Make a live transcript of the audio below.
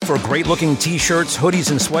for great-looking t-shirts,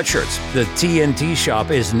 hoodies, and sweatshirts. The TNT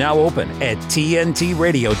shop is now open at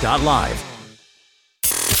tntradio.live.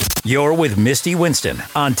 You're with Misty Winston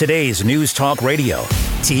on today's News Talk Radio,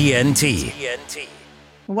 TNT.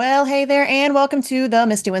 Well, hey there, and welcome to the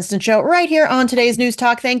Misty Winston Show right here on today's News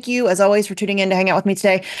Talk. Thank you, as always, for tuning in to hang out with me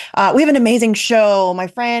today. We have an amazing show. My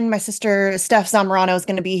friend, my sister, Stef Zamorano is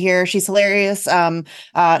going to be here. She's hilarious.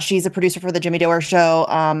 She's a producer for the Jimmy Dore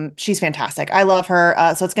Show. She's fantastic. I love her.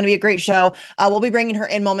 So it's going to be a great show. We'll be bringing her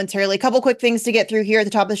in momentarily. A couple quick things to get through here at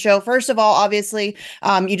the top of the show. First of all, obviously,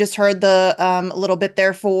 you just heard the little bit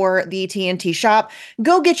there for the TNT shop.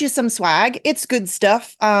 Go get you some swag. It's good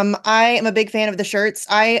stuff. I am a big fan of the shirts.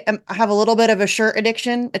 I have a little bit of a shirt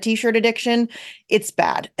addiction, a t-shirt addiction. It's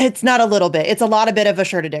bad. It's not a little bit. It's a lot of bit of a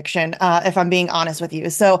shirt addiction, if I'm being honest with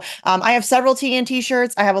you. So I have several TNT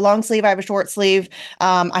shirts. I have a long sleeve. I have a short sleeve.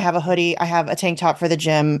 I have a hoodie. I have a tank top for the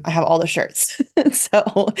gym. I have all the shirts.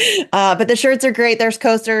 But the shirts are great. There's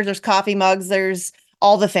coasters. There's coffee mugs. There's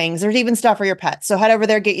all the things. There's even stuff for your pets. So head over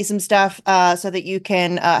there, get you some stuff so that you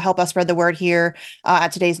can help us spread the word here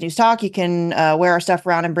at today's News Talk. You can wear our stuff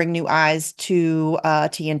around and bring new eyes to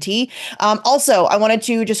TNT. Also, I wanted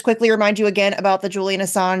to just quickly remind you again about the Julian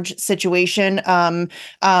Assange situation. I'm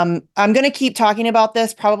going to keep talking about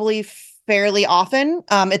this probably fairly often.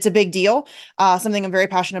 It's a big deal, something I'm very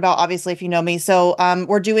passionate about, obviously, if you know me. So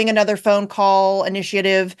we're doing another phone call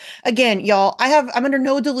initiative. Again, y'all, I'm under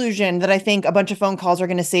no delusion that I think a bunch of phone calls are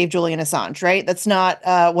going to save Julian Assange, right? That's not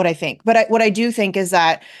what I think. But what I do think is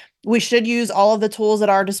that we should use all of the tools at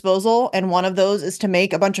our disposal. And one of those is to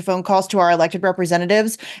make a bunch of phone calls to our elected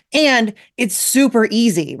representatives. And it's super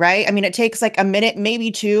easy, right? I mean, it takes like a minute,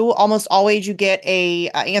 maybe two. Almost always you get a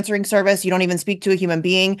answering service. You don't even speak to a human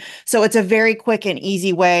being. So it's a very quick and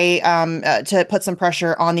easy way to put some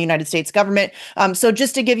pressure on the United States government. So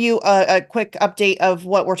just to give you a quick update of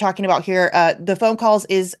what we're talking about here, the phone calls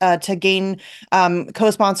is to gain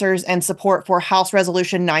co-sponsors and support for House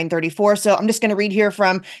Resolution 934. So I'm just going to read here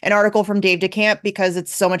from an article from Dave DeCamp because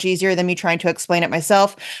it's so much easier than me trying to explain it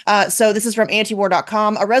myself. So this is from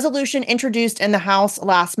antiwar.com. A resolution introduced in the House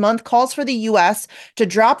last month calls for the U.S. to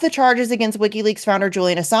drop the charges against WikiLeaks founder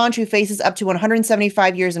Julian Assange, who faces up to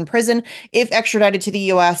 175 years in prison if extradited to the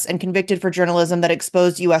U.S. and convicted for journalism that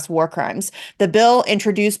exposed U.S. war crimes. The bill,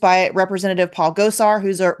 introduced by Representative Paul Gosar,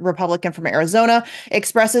 who's a Republican from Arizona,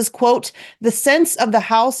 expresses, quote, the sense of the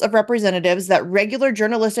House of Representatives that regular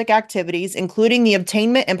journalistic activities, including the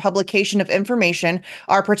obtainment and publication of information,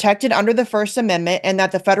 are protected under the First Amendment, and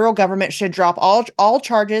that the federal government should drop all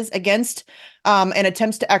charges against and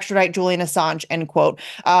attempts to extradite Julian Assange, end quote.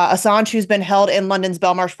 Assange, who's been held in London's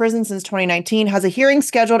Belmarsh prison since 2019, has a hearing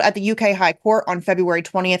scheduled at the UK High Court on February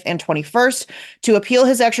 20th and 21st to appeal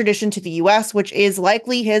his extradition to the US, which is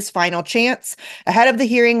likely his final chance. Ahead of the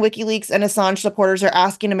hearing, WikiLeaks and Assange supporters are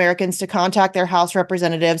asking Americans to contact their House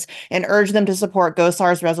representatives and urge them to support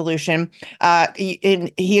Gosar's resolution.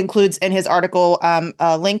 He includes in his article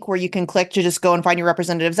a link where you can click to just go and find your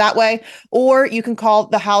representatives that way, or you can call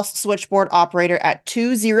the House switchboard operator at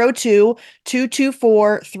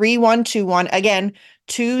 202-224-3121. Again,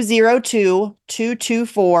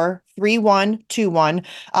 202-224-3121,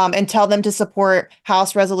 and tell them to support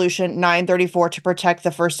House Resolution 934 to protect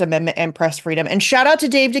the First Amendment and press freedom. And shout out to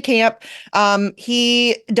Dave DeCamp.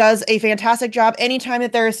 He does a fantastic job. Anytime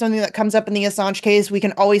that there is something that comes up in the Assange case, we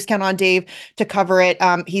can always count on Dave to cover it.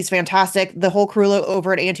 He's fantastic. The whole crew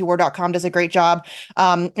over at antiwar.com does a great job.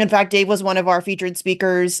 In fact, Dave was one of our featured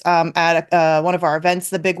speakers at one of our events,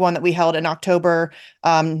 the big one that we held in October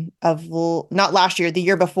of not last year, the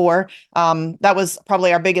year before. That was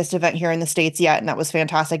probably our biggest event here in the States yet, and that was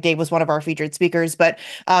fantastic. Dave was one of our featured speakers, but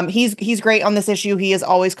he's great on this issue. He is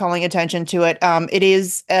always calling attention to it.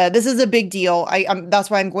 This is a big deal. That's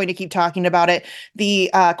why I'm going to keep talking about it. The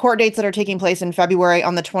court dates that are taking place in February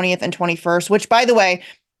on the 20th and 21st, which, by the way,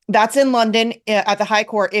 that's in London at the High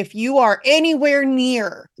Court. If you are anywhere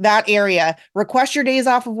near that area, request your days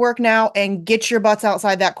off of work now and get your butts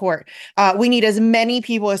outside that court. We need as many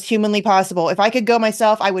people as humanly possible. If I could go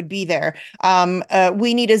myself, I would be there.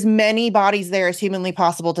 We need as many bodies there as humanly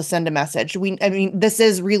possible to send a message. This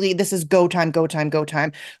is go time, go time, go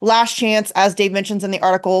time. Last chance, as Dave mentions in the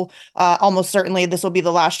article, almost certainly this will be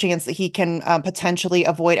the last chance that he can potentially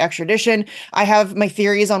avoid extradition. I have my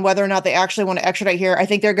theories on whether or not they actually want to extradite here. I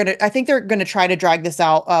think they're they're gonna try to drag this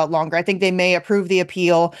out longer. I think they may approve the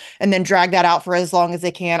appeal and then drag that out for as long as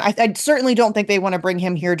they can. I certainly don't think they want to bring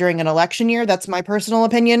him here during an election year. That's my personal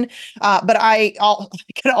opinion. But I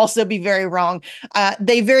could also be very wrong.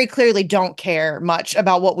 They very clearly don't care much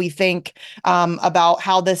about what we think about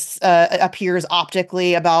how this appears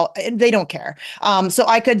optically. They don't care. So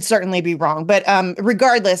I could certainly be wrong. But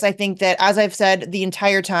regardless, I think that, as I've said the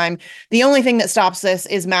entire time, the only thing that stops this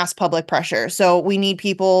is mass public pressure. So we need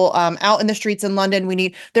people out in the streets in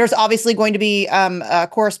London. There's obviously going to be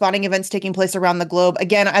corresponding events taking place around the globe.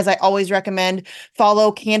 Again, as I always recommend,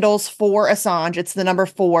 follow Candles for Assange. It's the number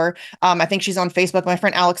 4. I think she's on Facebook. My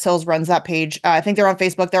friend Alex Hills runs that page. I think they're on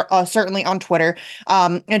Facebook. They're certainly on Twitter.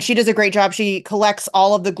 And she does a great job. She collects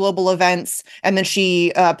all of the global events and then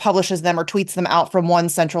she publishes them or tweets them out from one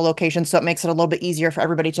central location. So it makes it a little bit easier for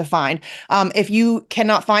everybody to find. If you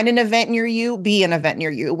cannot find an event near you, be an event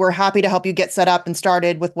near you. We're happy to help you get set up and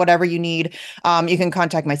started with whatever you need. You can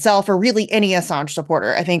contact myself or really any Assange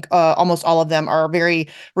supporter. I think almost all of them are very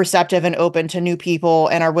receptive and open to new people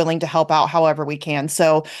and are willing to help out however we can.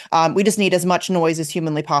 So we just need as much noise as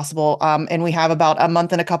humanly possible. And we have about a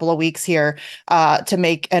month and a couple of weeks here to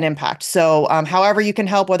make an impact. So however you can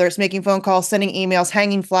help, whether it's making phone calls, sending emails,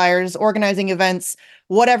 hanging flyers, organizing events,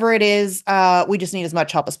 whatever it is, we just need as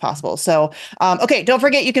much help as possible. So, okay, don't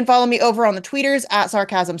forget, you can follow me over on the tweeters at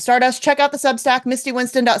Sarcasm Stardust. Check out the Substack,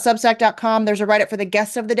 mistywinston.substack.com. There's a write-up for the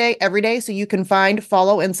guest of the day every day, so you can find,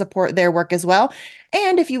 follow, and support their work as well.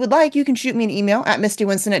 And if you would like, you can shoot me an email at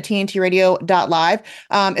mistywinston@tntradio.live.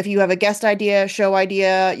 If you have a guest idea, show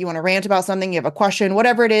idea, you want to rant about something, you have a question,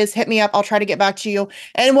 whatever it is, hit me up. I'll try to get back to you.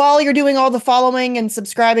 And while you're doing all the following and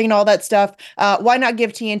subscribing and all that stuff, why not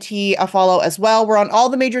give TNT a follow as well? We're on all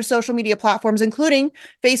the major social media platforms, including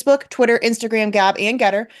Facebook, Twitter, Instagram, Gab, and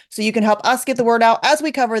Getter. So you can help us get the word out as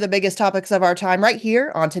we cover the biggest topics of our time right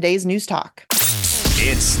here on today's News Talk.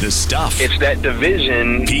 It's the stuff. It's that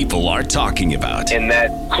division people are talking about. and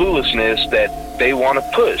that cluelessness that they want to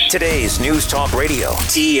push. Today's News Talk Radio,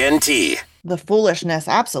 TNT. The foolishness,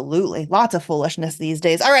 absolutely. Lots of foolishness these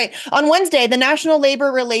days. All right. On Wednesday, the National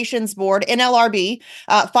Labor Relations Board, NLRB,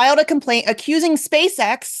 filed a complaint accusing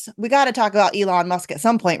SpaceX, we got to talk about Elon Musk at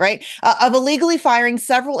some point, right, of illegally firing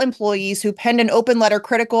several employees who penned an open letter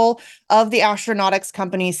critical of the astronautics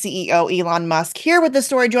company's CEO, Elon Musk. Here with the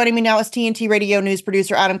story, joining me now is TNT Radio News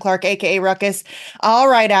producer Adam Clark, a.k.a. Ruckus. All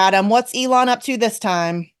right, Adam, what's Elon up to this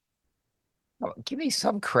time? Oh, give me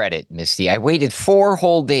some credit, Misty. I waited 4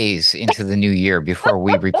 whole days into the new year before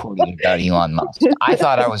we reported about Elon Musk. I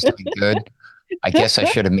thought I was doing good. I guess I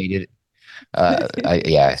should have made it.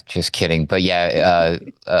 Yeah, just kidding. But yeah,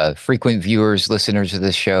 frequent viewers, listeners of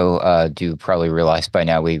this show do probably realize by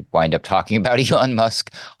now we wind up talking about Elon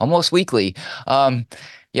Musk almost weekly.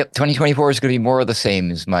 Yep, 2024 is going to be more of the same,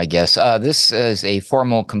 is my guess. This is a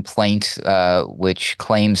formal complaint which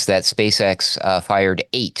claims that SpaceX fired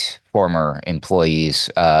 8 former employees.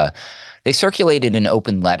 They circulated an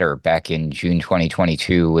open letter back in June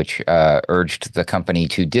 2022, which urged the company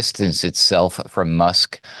to distance itself from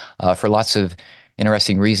Musk for lots of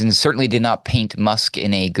interesting reasons. Certainly did not paint Musk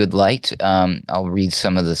in a good light. I'll read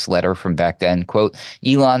some of this letter from back then. Quote,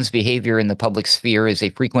 Elon's behavior in the public sphere is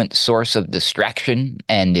a frequent source of distraction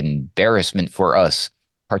and embarrassment for us,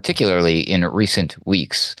 particularly in recent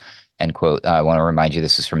weeks. End quote. I want to remind you,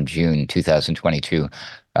 this is from June 2022.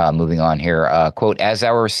 Moving on here, quote, as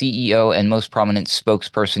our CEO and most prominent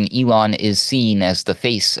spokesperson, Elon is seen as the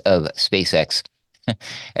face of SpaceX.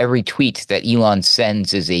 Every tweet that Elon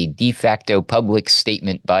sends is a de facto public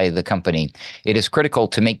statement by the company. It is critical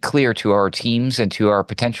to make clear to our teams and to our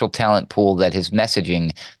potential talent pool that his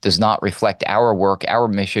messaging does not reflect our work, our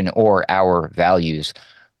mission, or our values.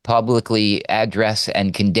 Publicly address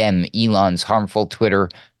and condemn Elon's harmful Twitter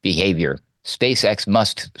behavior. SpaceX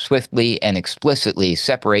must swiftly and explicitly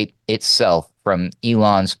separate itself from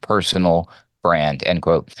Elon's personal brand, end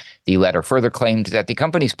quote. The letter further claimed that the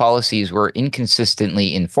company's policies were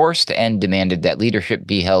inconsistently enforced and demanded that leadership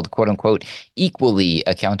be held, quote unquote, equally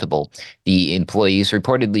accountable. The employees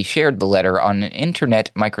reportedly shared the letter on an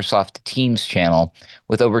internet Microsoft Teams channel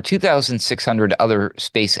with over 2,600 other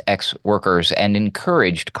SpaceX workers and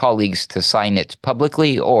encouraged colleagues to sign it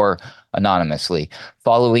publicly or anonymously.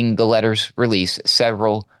 Following the letter's release,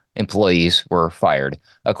 several employees were fired.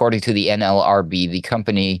 According to the NLRB, the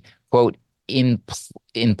company, quote,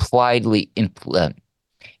 implicitly,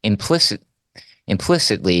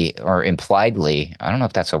 or impliedly, I don't know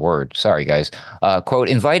if that's a word, sorry guys, quote,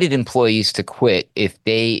 invited employees to quit if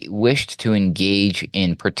they wished to engage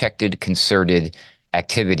in protected concerted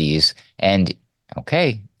activities and,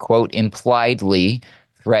 okay, quote, impliedly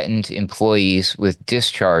threatened employees with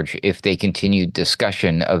discharge if they continued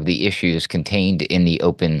discussion of the issues contained in the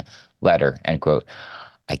open letter, end quote.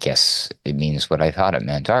 I guess it means what I thought it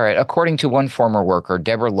meant. All right. According to one former worker,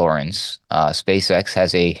 Deborah Lawrence, SpaceX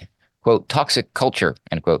has a, quote, toxic culture,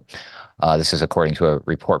 end quote. This is according to a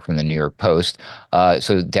report from the New York Post.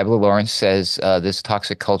 So Deborah Lawrence says this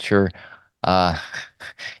toxic culture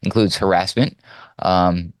includes harassment,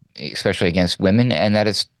 especially against women, and that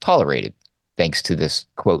it's tolerated thanks to this,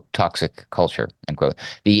 quote, toxic culture, end quote.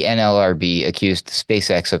 The NLRB accused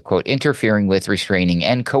SpaceX of, quote, interfering with, restraining,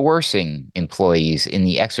 and coercing employees in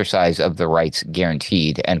the exercise of the rights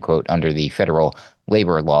guaranteed, end quote, under the federal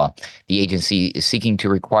labor law. The agency is seeking to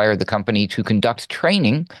require the company to conduct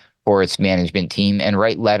training for its management team and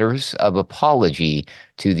write letters of apology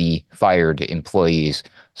to the fired employees.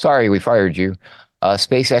 Sorry, we fired you.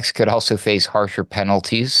 SpaceX could also face harsher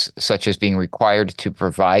penalties, such as being required to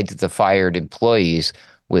provide the fired employees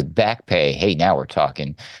with back pay. Hey, now we're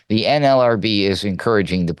talking. The NLRB is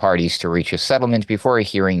encouraging the parties to reach a settlement before a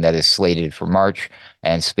hearing that is slated for March,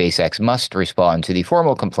 and SpaceX must respond to the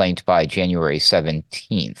formal complaint by January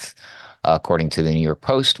 17th. According to the New York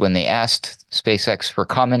Post, when they asked SpaceX for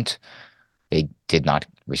comment, they did not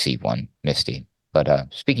receive one, Misty.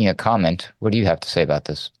 But speaking of comment, what do you have to say about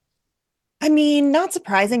this? I mean, not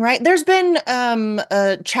surprising, right? There's been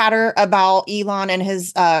chatter about Elon and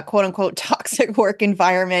his quote unquote toxic work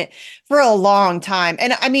environment for a long time.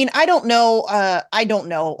 And I mean, I don't know.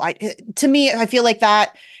 To me, I feel like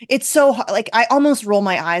that it's so like I almost roll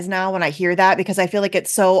my eyes now when I hear that because I feel like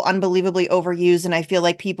it's so unbelievably overused. And I feel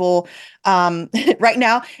like people right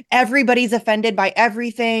now, everybody's offended by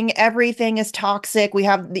everything. Everything is toxic. We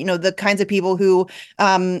have, the kinds of people who,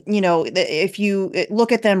 if you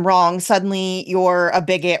look at them wrong, suddenly you're a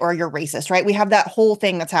bigot or you're racist, right? We have that whole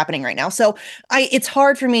thing that's happening right now. So it's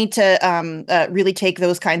hard for me to really take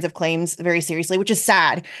those kinds of claims very seriously, which is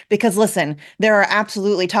sad because listen, there are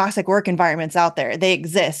absolutely toxic work environments out there. They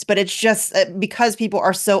exist, but it's just because people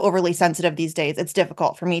are so overly sensitive these days, it's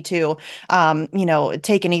difficult for me to,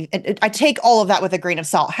 I take all of that with a grain of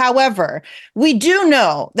salt. However, we do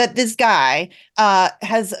know that this guy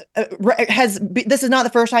has this is not the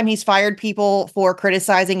first time he's fired people for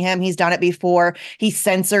criticizing him. He's done it before. He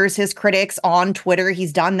censors his critics on Twitter.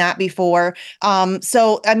 He's done that before.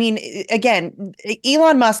 So, I mean, again,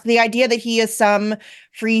 Elon Musk, the idea that he is some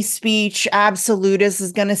free speech absolutist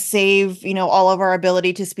is going to save, all of our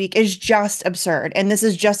ability to speak is just absurd. And this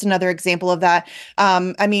is just another example of that.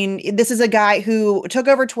 I mean, this is a guy who took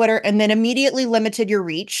over Twitter and then immediately limited your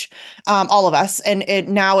reach, all of us. And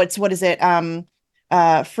now it's, what is it?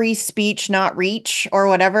 Free speech, not reach or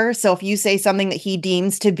whatever. So if you say something that he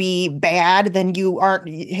deems to be bad, then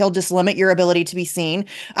he'll just limit your ability to be seen.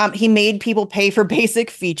 He made people pay for basic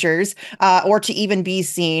features, or to even be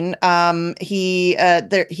seen.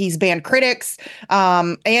 He's banned critics,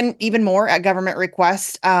 and even more at government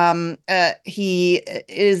request. He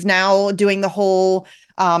is now doing the whole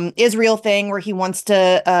Israel thing where he wants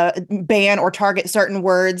to ban or target certain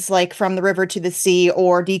words like from the river to the sea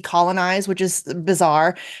or decolonize, which is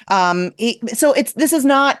bizarre.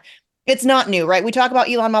 It's not new, right? We talk about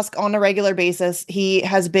Elon Musk on a regular basis. He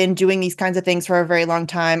has been doing these kinds of things for a very long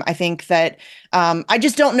time. I think that I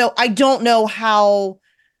just don't know. I don't know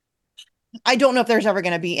if there's ever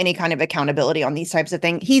going to be any kind of accountability on these types of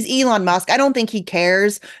things. He's Elon Musk. I don't think he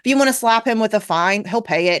cares. If you want to slap him with a fine, he'll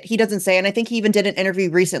pay it. He doesn't say. And I think he even did an interview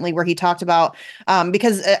recently where he talked about,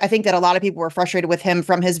 because I think that a lot of people were frustrated with him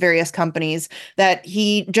from his various companies, that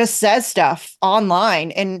he just says stuff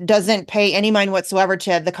online and doesn't pay any mind whatsoever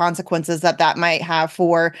to the consequences that might have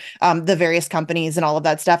for the various companies and all of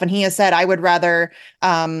that stuff. And he has said, I would rather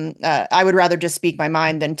just speak my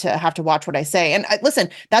mind than to have to watch what I say. And listen,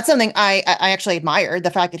 that's something I actually admire,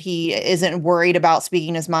 the fact that he isn't worried about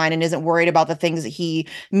speaking his mind and isn't worried about the things that he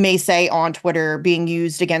may say on Twitter being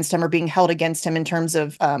used against him or being held against him in terms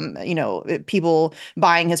of, people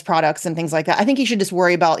buying his products and things like that. I think he should just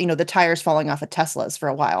worry about, the tires falling off of Teslas for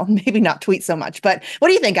a while, maybe not tweet so much. But what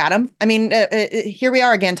do you think, Adam? I mean, here we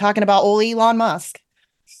are again talking about old Elon Musk.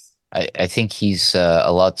 I think he's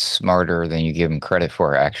a lot smarter than you give him credit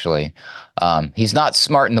for, actually. He's not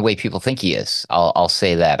smart in the way people think he is. I'll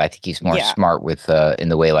say that. I think he's more smart with in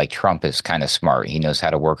the way like Trump is kind of smart. He knows how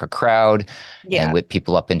to work a crowd and whip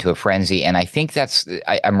people up into a frenzy. And I think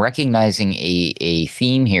I'm recognizing a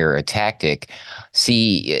theme here, a tactic.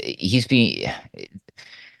 See,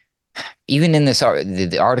 even in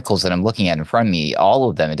the articles that I'm looking at in front of me, all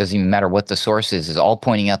of them, it doesn't even matter what the source is all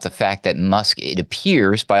pointing out the fact that Musk, it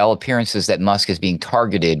appears by all appearances that Musk is being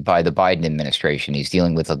targeted by the Biden administration. He's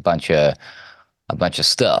dealing with a bunch of a bunch of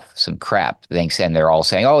stuff, some crap. Thanks, and they're all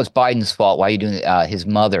saying, "Oh, it's Biden's fault. Why are you doing it?" His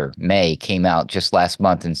mother, May, came out just last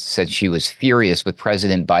month and said she was furious with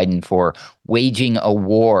President Biden for waging a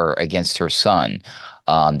war against her son.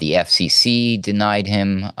 The FCC denied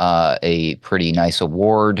him a pretty nice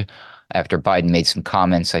award after Biden made some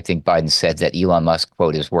comments. I think Biden said that Elon Musk,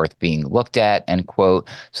 quote, is worth being looked at, end quote.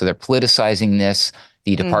 So they're politicizing this.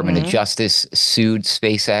 The Department of Justice sued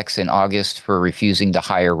SpaceX in August for refusing to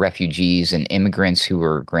hire refugees and immigrants who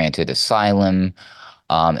were granted asylum.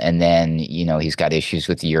 And then, he's got issues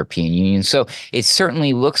with the European Union. So it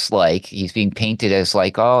certainly looks like he's being painted as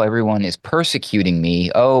like, oh, everyone is persecuting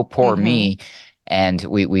me. Oh, poor me. And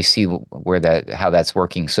we see how that's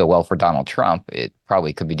working so well for Donald Trump. It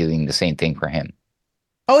probably could be doing the same thing for him.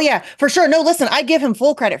 Oh, yeah, for sure. No, listen, I give him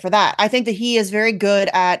full credit for that. I think that he is very good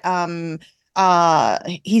at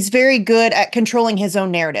he's very good at controlling his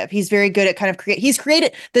own narrative. He's very good at kind of he's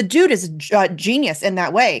created, the dude is genius in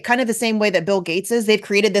that way, kind of the same way that Bill Gates is. They've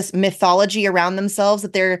created this mythology around themselves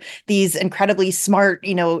that they're these incredibly smart,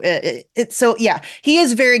 so yeah, he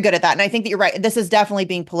is very good at that. And I think that you're right. This is definitely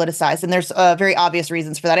being politicized, and there's very obvious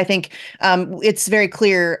reasons for that. I think it's very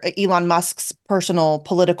clear Elon Musk's personal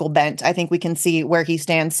political bent. I think we can see where he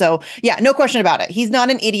stands. So yeah, no question about it. He's not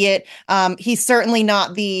an idiot. He's certainly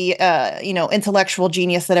not the, intellectual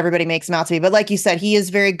genius that everybody makes him out to be. But like you said, he is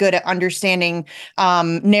very good at understanding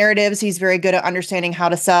narratives. He's very good at understanding how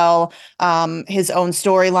to sell his own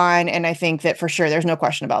storyline. And I think that for sure, there's no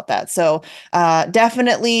question about that. So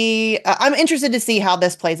definitely, I'm interested to see how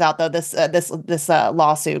this plays out, though, this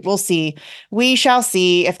lawsuit. We'll see. We shall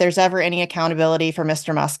see if there's ever any accountability for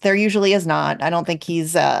Mr. Musk. There usually is not. I don't think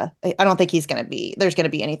he's going to be, there's going to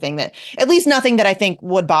be anything that, at least nothing that I think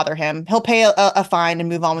would bother him. He'll pay a fine and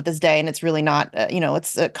move on with his day. And it's really not,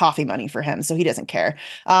 it's coffee money for him. So he doesn't care.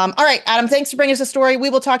 All right, Adam, thanks for bringing us a story. We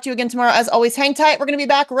will talk to you again tomorrow. As always, hang tight. We're going to be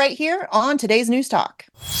back right here on today's News Talk.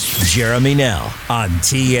 Jeremy Nell on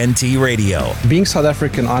TNT Radio. Being South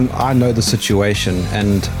African, I know the situation,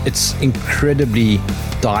 and it's incredibly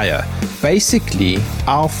dire. Basically,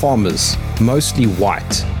 our farmers, mostly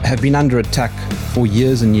white, have been under attack for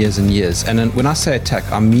years and years and years. And when I say attack,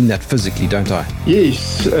 I mean that physically, don't I? Yes.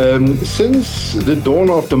 Since the dawn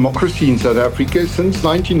of democracy in South Africa, since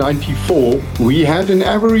 1994, we had an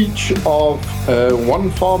average of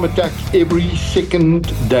one farm attack every second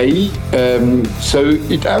day. So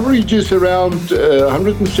it averages around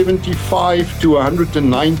 175 to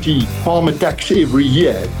 190 farm attacks every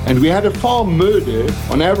year. And we had a farm murder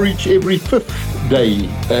on average every fifth day.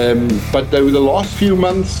 But over the last few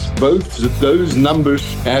months, both those numbers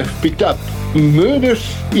have picked up.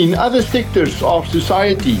 Murders in other sectors of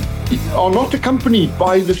society are not accompanied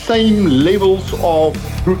by the same levels of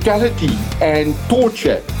brutality and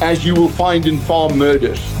torture as you will find in farm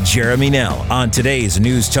murders. Jeremy Nell on today's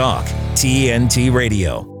News Talk, TNT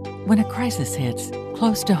Radio. When a crisis hits,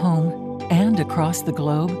 close to home and across the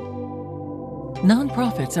globe,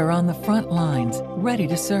 nonprofits are on the front lines, ready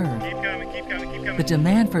to serve. Keep coming. The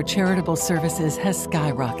demand for charitable services has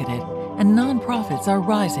skyrocketed, and nonprofits are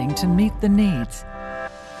rising to meet the needs.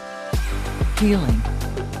 Healing,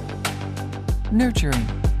 nurturing,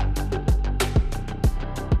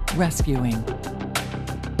 rescuing,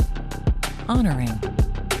 honoring,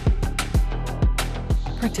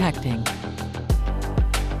 protecting,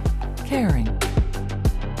 caring,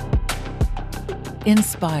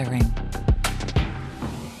 inspiring.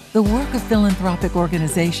 The work of philanthropic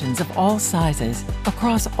organizations of all sizes,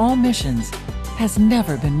 across all missions, has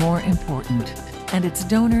never been more important. And it's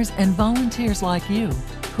donors and volunteers like you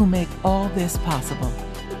who make all this possible.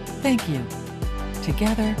 Thank you.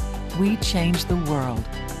 Together, we change the world.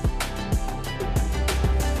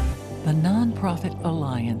 The Nonprofit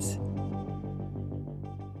Alliance.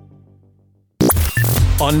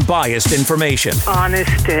 Unbiased information.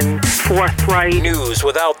 Honest and forthright. News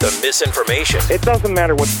without the misinformation. It doesn't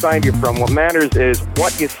matter what side you're from. What matters is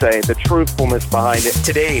what you say, the truthfulness behind it.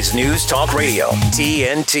 Today's News Talk Radio,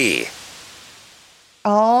 TNT.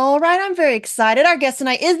 All right, I'm very excited. Our guest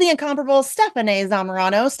tonight is the incomparable Stephanie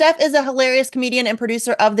Zamorano. Steph is a hilarious comedian and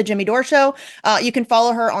producer of The Jimmy Dore Show. You can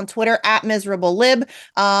follow her on Twitter at MiserableLib.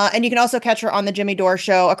 And you can also catch her on The Jimmy Dore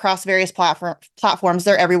Show across various platforms.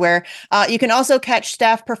 They're everywhere. You can also catch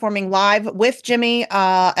Steph performing live with Jimmy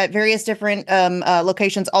at various different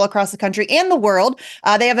locations all across the country and the world.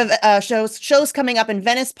 They have shows coming up in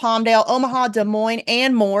Venice, Palmdale, Omaha, Des Moines,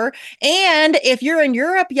 and more. And if you're in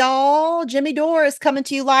Europe, y'all, Jimmy Dore is coming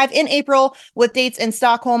to you live in April with dates in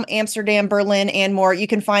Stockholm, Amsterdam, Berlin, and more. You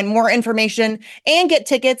can find more information and get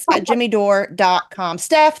tickets at jimmydore.com.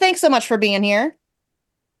 Steph, thanks so much for being here.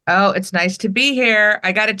 Oh, it's nice to be here.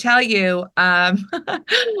 I got to tell you, I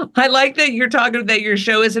like that you're talking that your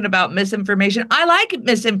show isn't about misinformation. I like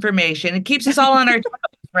misinformation. It keeps us all on our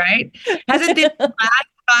toes, right? Hasn't the last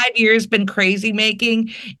 5 years been crazy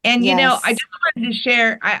making? And, I Yes. just wanted to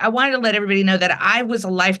share, I wanted to let everybody know that I was a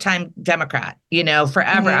lifetime Democrat,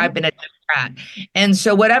 forever. Hmm. I've been a Democrat. And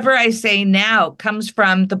so whatever I say now comes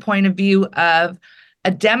from the point of view of a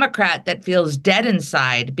Democrat that feels dead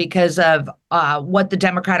inside because of what the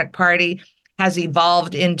Democratic Party has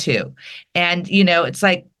evolved into. And, it's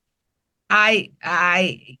like I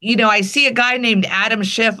see a guy named Adam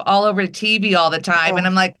Schiff all over TV all the time, and Oh.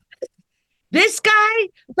 I'm like, this guy,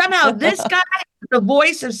 somehow this guy is the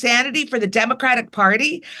voice of sanity for the Democratic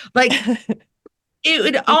Party. Like it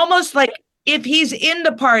would almost like if he's in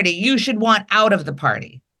the party, you should want out of the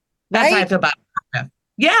party. That's how I Right? feel about him.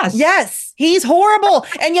 Yes. Yes, he's horrible.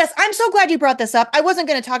 And yes, I'm so glad you brought this up. I wasn't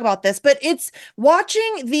going to talk about this, but it's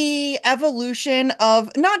watching the evolution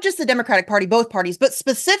of not just the Democratic Party, both parties, but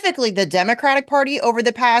specifically the Democratic Party over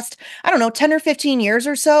the past, I don't know, 10 or 15 years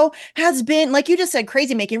or so has been, like you just said,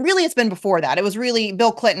 crazy making. Really, it's been before that. It was really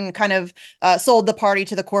Bill Clinton kind of sold the party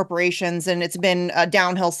to the corporations, and it's been a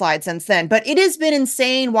downhill slide since then. But it has been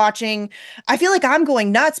insane watching. I feel like I'm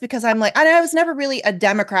going nuts because I'm like, I was never really a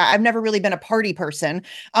Democrat. I've never really been a party person.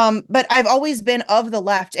 But I've always been of the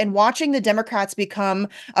left, and watching the Democrats become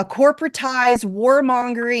a corporatized,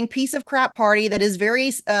 warmongering piece of crap party that is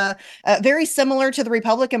very similar to the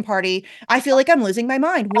Republican Party. I feel like I'm losing my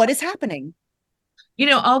mind. What is happening?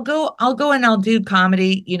 I'll go and I'll do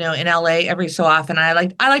comedy, in LA every so often. I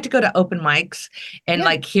like to go to open mics and Yeah.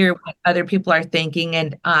 like hear what other people are thinking.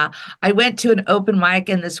 And I went to an open mic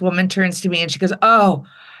and this woman turns to me and she goes, "Oh,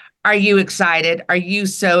 are you excited? Are you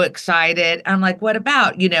so excited?" I'm like, "What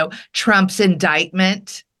about, Trump's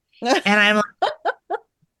indictment?" And I'm like,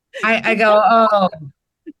 I go,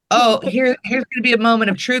 here's going to be a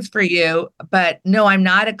moment of truth for you. But no, I'm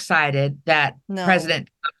not excited that No. President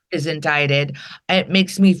Trump is indicted. It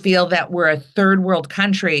makes me feel that we're a third world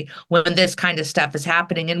country when this kind of stuff is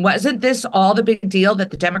happening. And wasn't this all the big deal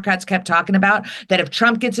that the Democrats kept talking about? That if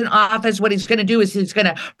Trump gets in office, what he's going to do is he's going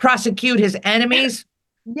to prosecute his enemies.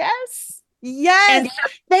 Yes. Yes. And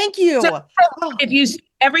Thank you. so Oh, if you see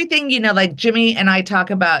everything, like Jimmy and I talk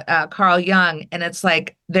about Carl Jung, and it's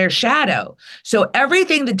like their shadow. So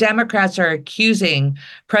everything the Democrats are accusing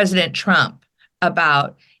President Trump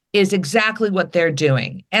about is exactly what they're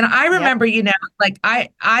doing. And I yep. remember, like I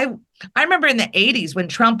remember in the 80s when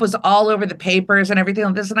Trump was all over the papers and everything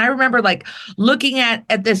like this. And I remember like looking at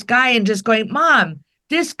this guy and just going, "Mom,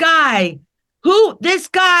 this guy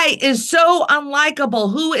is so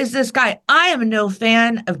unlikable. Who is this guy?" I am no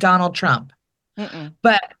fan of Donald Trump, Mm-mm.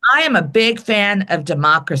 but I am a big fan of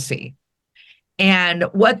democracy. And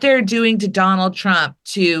what they're doing to Donald Trump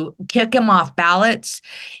to kick him off ballots,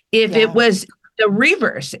 if it Yeah. was the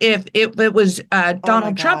reverse, if it was Oh my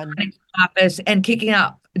Donald Trump God. running for office and kicking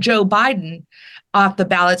out Joe Biden off the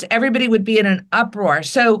ballots, everybody would be in an uproar.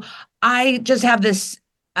 So I just have this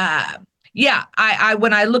yeah, I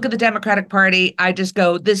when I look at the Democratic Party, I just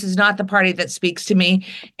go, this is not the party that speaks to me.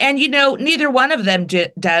 And neither one of them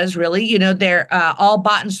does really. They're all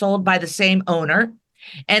bought and sold by the same owner.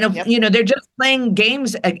 And if, Yep. they're just playing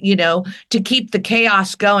games, to keep the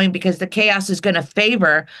chaos going because the chaos is going to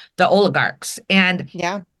favor the oligarchs. And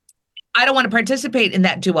Yeah. I don't want to participate in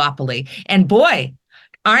that duopoly. And boy,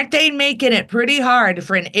 aren't they making it pretty hard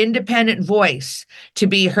for an independent voice to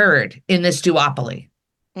be heard in this duopoly?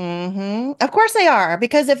 Of course they are,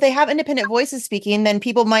 because if they have independent voices speaking, then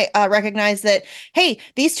people might recognize that, hey,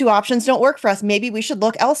 these two options don't work for us. Maybe we should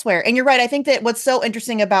look elsewhere. And you're right. I think that what's so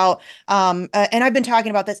interesting about, and I've been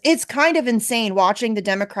talking about this, it's kind of insane watching the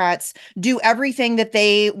Democrats do everything that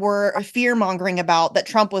they were fear mongering about that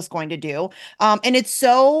Trump was going to do. And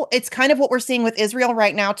it's kind of what we're seeing with Israel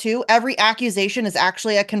right now, too. Every accusation is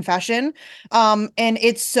actually a confession. And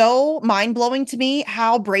it's so mind blowing to me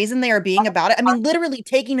how brazen they are being about it. I mean, literally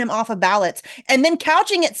taking him off of ballots and then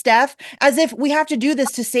couching it, Steph, as if we have to do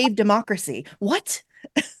this to save democracy. What?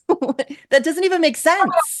 That doesn't even make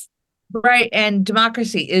sense. Right. And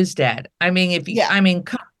democracy is dead. I mean,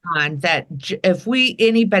 come on, that if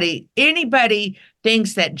anybody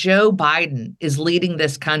thinks that Joe Biden is leading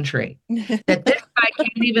this country, that this guy can't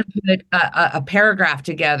even put a paragraph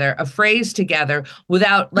together, a phrase together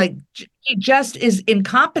without he just is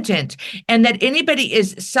incompetent, and that anybody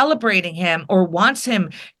is celebrating him or wants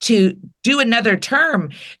him to do another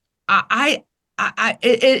term.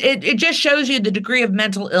 It just shows you the degree of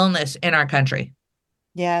mental illness in our country.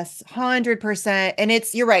 Yes, 100%. And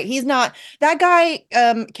you're right. He's not, that guy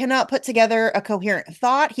cannot put together a coherent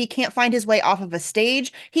thought. He can't find his way off of a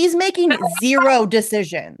stage. He's making zero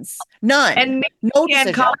decisions. None. And No can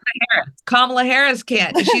decision. Kamala Harris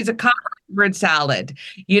can't. She's a word salad,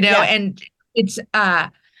 and it's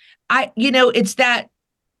it's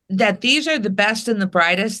that these are the best and the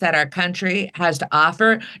brightest that our country has to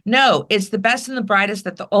offer. No, it's the best and the brightest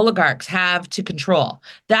that the oligarchs have to control.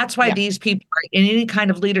 That's why these people are in any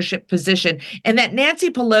kind of leadership position. And that Nancy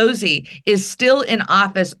Pelosi is still in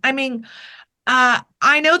office. I mean,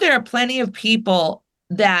 I know there are plenty of people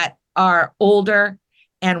that are older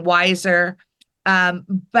and wiser,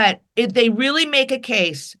 but if they really make a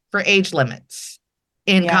case for age limits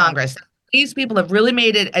in Congress. These people have really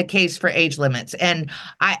made it a case for age limits. And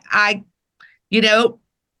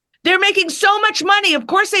they're making so much money. Of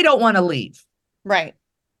course they don't want to leave. Right.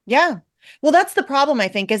 Yeah. Well, that's the problem, I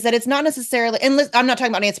think, is that it's not necessarily, and I'm not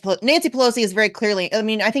talking about Nancy Pelosi. Nancy Pelosi is very clearly, I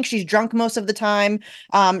mean, I think she's drunk most of the time.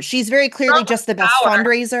 She's very clearly just the best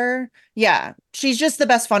fundraiser. Yeah, she's just the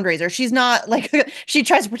best fundraiser. She's not like, she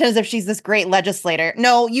tries to pretend as if she's this great legislator.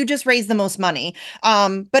 No, you just raise the most money.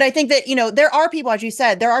 But I think that, there are people, as you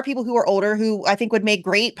said, there are people who are older who I think would make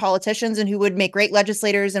great politicians and who would make great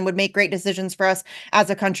legislators and would make great decisions for us as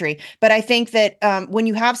a country. But I think that when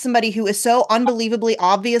you have somebody who is so unbelievably,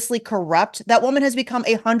 obviously corrupt, that woman has become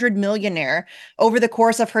 100 millionaire over the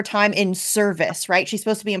course of her time in service, right? She's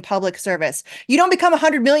supposed to be in public service. You don't become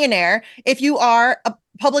 100 millionaire if you are a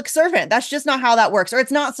public servant. That's just not how that works, or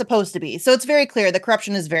it's not supposed to be. So it's very clear. The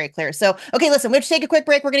corruption is very clear. So, okay, listen, we have to take a quick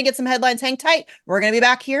break. We're going to get some headlines. Hang tight. We're going to be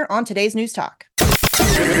back here on today's News Talk.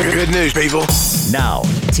 Good news, people. Now,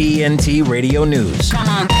 TNT Radio News. Come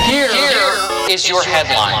on. Here is your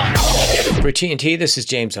headline. For TNT, this is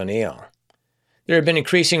James O'Neill. There have been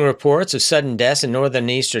increasing reports of sudden deaths in northern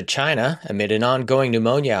and eastern China amid an ongoing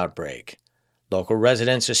pneumonia outbreak. Local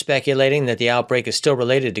residents are speculating that the outbreak is still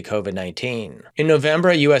related to COVID-19. In November,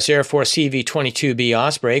 a U.S. Air Force CV-22B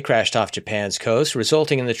Osprey crashed off Japan's coast,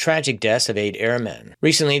 resulting in the tragic deaths of 8 airmen.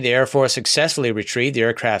 Recently, the Air Force successfully retrieved the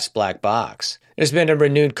aircraft's black box. There's been a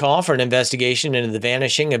renewed call for an investigation into the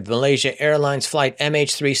vanishing of Malaysia Airlines flight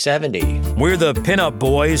MH370. We're the pinup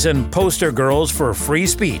boys and poster girls for free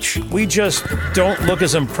speech. We just don't look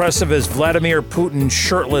as impressive as Vladimir Putin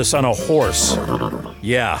shirtless on a horse.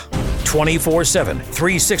 Yeah. 24/7,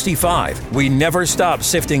 365. We never stop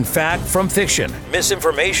sifting fact from fiction,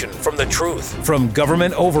 misinformation from the truth, from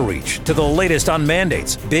government overreach to the latest on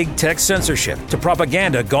mandates, big tech censorship to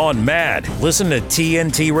propaganda gone mad. Listen to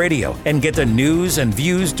TNT Radio and get the news and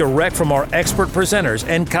views direct from our expert presenters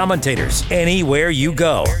and commentators anywhere you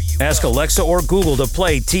go. Ask Alexa or Google to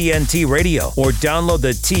play TNT Radio or download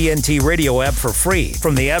the TNT Radio app for free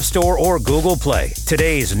from the App Store or Google Play.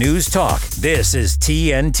 Today's News Talk. This is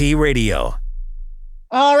TNT Radio.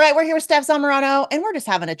 All right, we're here with Stef Zamorano, and we're just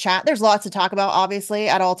having a chat. There's lots to talk about, obviously,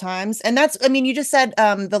 at all times. And that's, I mean, you just said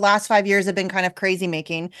the last 5 years have been kind of crazy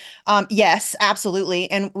making. Yes, absolutely.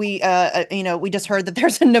 And we just heard that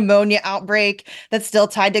there's a pneumonia outbreak that's still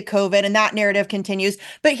tied to COVID, and that narrative continues.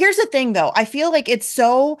 But here's the thing, though. I feel like it's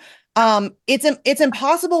so it's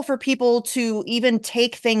impossible for people to even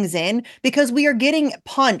take things in because we are getting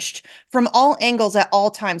punched from all angles at all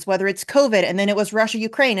times, whether it's COVID and then it was Russia,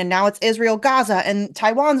 Ukraine, and now it's Israel, Gaza, and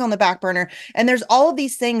Taiwan's on the back burner. And there's all of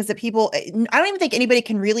these things that people, I don't even think anybody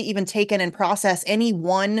can really even take in and process any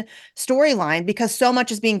one storyline because so much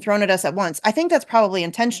is being thrown at us at once. I think that's probably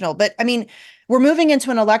intentional, but I mean, we're moving into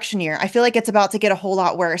an election year. I feel like it's about to get a whole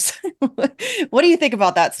lot worse. What do you think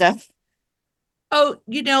about that, Steph? Oh,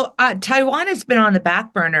 Taiwan has been on the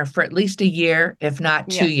back burner for at least a year, if not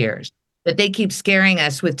 2 years, that they keep scaring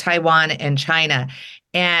us with Taiwan and China.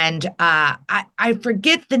 And I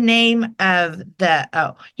forget the name of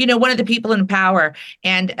one of the people in power,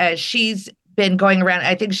 and she's been going around.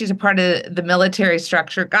 I think she's a part of the military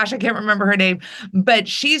structure. Gosh, I can't remember her name, but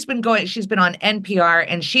she's been on NPR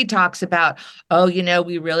and she talks about,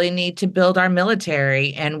 we really need to build our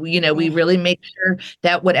military. And, we really make sure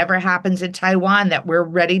that whatever happens in Taiwan, that we're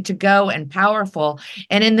ready to go and powerful.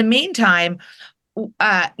 And in the meantime,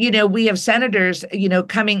 we have senators,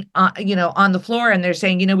 coming, on the floor and they're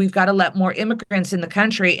saying, we've got to let more immigrants in the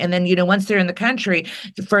country. And then, once they're in the country,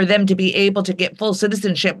 for them to be able to get full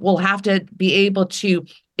citizenship, we'll have to be able to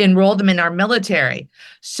enroll them in our military.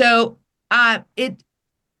 So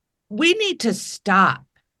we need to stop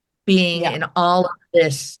being in all of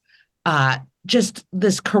this, just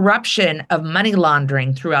this corruption of money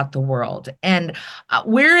laundering throughout the world. And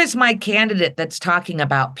where is my candidate that's talking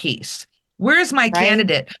about peace? Where is my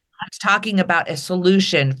candidate Biden's talking about a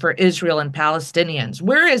solution for Israel and Palestinians.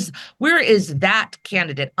 Where is that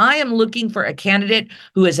candidate? I am looking for a candidate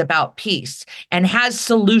who is about peace and has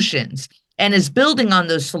solutions and is building on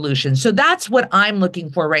those solutions. So that's what I'm looking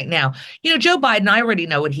for right now. Joe Biden, I already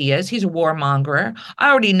know what he is. He's a warmonger. I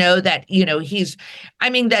already know that,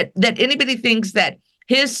 that anybody thinks that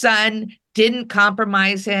his son didn't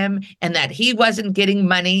compromise him and that he wasn't getting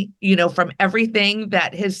money, from everything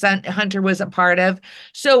that his son Hunter was a part of.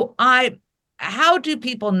 So how do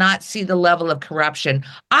people not see the level of corruption?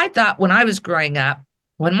 I thought when I was growing up,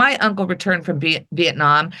 when my uncle returned from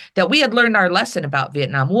Vietnam, that we had learned our lesson about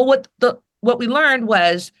Vietnam. Well, what we learned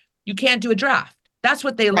was you can't do a draft. That's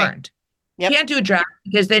what they learned. Yep. You can't do a draft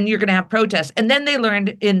because then you're going to have protests. And then they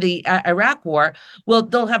learned in the Iraq War, well,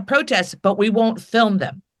 they'll have protests, but we won't film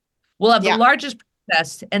them. We'll have the largest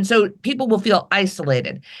protests, and so people will feel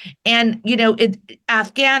isolated. And,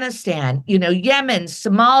 Afghanistan, Yemen,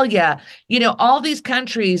 Somalia, all these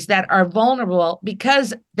countries that are vulnerable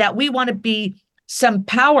because that we want to be some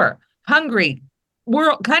power, hungry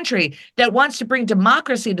world country that wants to bring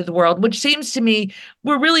democracy to the world, which seems to me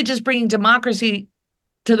we're really just bringing democracy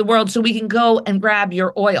to the world so we can go and grab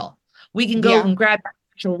your oil. We can go and grab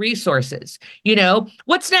natural resources.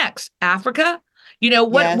 What's next? Africa?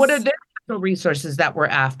 What are their natural resources that we're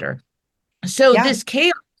after? So this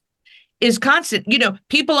chaos is constant.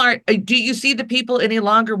 People aren't. Do you see the people any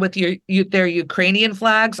longer with their Ukrainian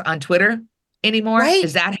flags on Twitter anymore? Right.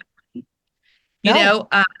 Is that no.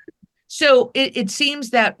 So it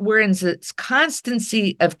seems that we're in this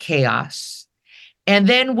constancy of chaos. And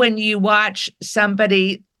then when you watch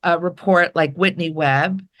somebody report like Whitney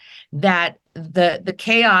Webb, that the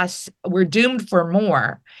chaos, we're doomed for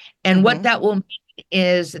more. And what that will mean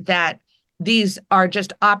is that these are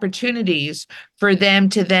just opportunities for them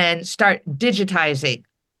to then start digitizing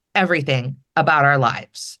everything about our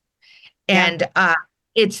lives. And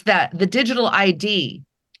it's the digital ID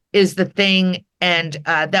is the thing, and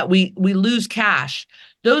that we lose cash.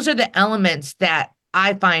 Those are the elements that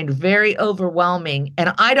I find very overwhelming,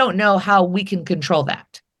 and I don't know how we can control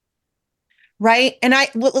that. Right. And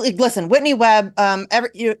listen, Whitney Webb,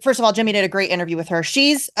 first of all, Jimmy did a great interview with her.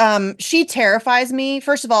 She terrifies me.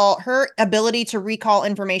 First of all, her ability to recall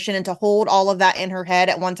information and to hold all of that in her head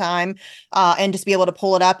at one time, and just be able to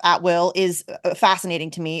pull it up at will is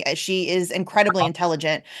fascinating to me. She is incredibly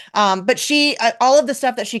intelligent. But all of the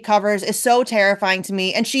stuff that she covers is so terrifying to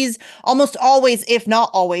me. And she's almost always, if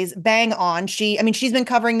not always, bang on. She's been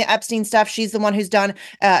covering the Epstein stuff. She's the one who's done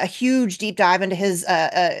a huge deep dive into his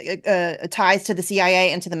ties to the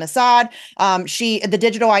CIA and to the Mossad. The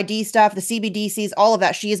digital ID stuff, the CBDCs, all of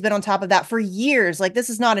that. She has been on top of that for years. Like, this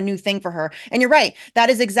is not a new thing for her. And you're right. That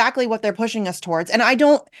is exactly what they're pushing us towards. And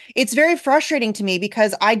it's very frustrating to me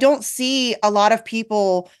because I don't see a lot of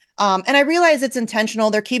people. And I realize it's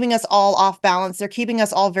intentional. They're keeping us all off balance. They're keeping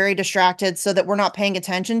us all very distracted so that we're not paying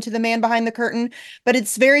attention to the man behind the curtain. But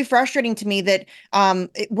it's very frustrating to me that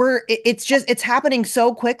it's happening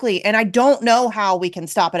so quickly. And I don't know how we can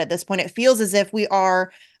stop it at this point. It feels as if we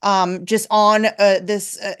are just on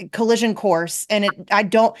this collision course. And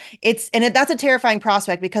that's a terrifying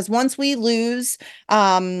prospect, because once we lose,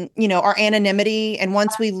 our anonymity, and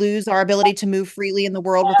once we lose our ability to move freely in the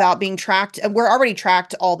world without being tracked, we're already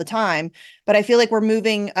tracked all the time, but I feel like we're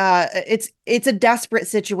moving, it's a desperate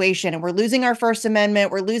situation, and we're losing our First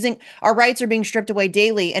Amendment. Our rights are being stripped away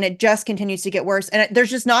daily, and it just continues to get worse. And there's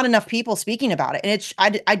just not enough people speaking about it. And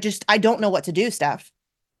I don't know what to do, Steph.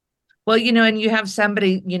 Well, and you have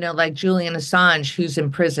somebody, like Julian Assange, who's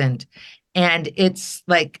imprisoned, and it's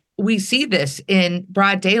like, we see this in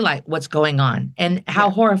broad daylight, what's going on, and how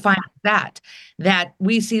horrifying is that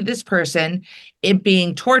we see this person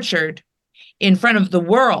being tortured in front of the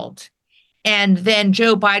world. And then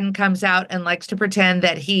Joe Biden comes out and likes to pretend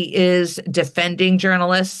that he is defending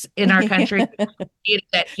journalists in our country,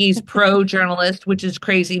 that he's pro-journalist, which is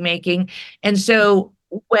crazy making. And so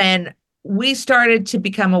when we started to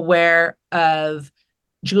become aware of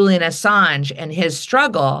Julian Assange and his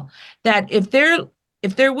struggle, that if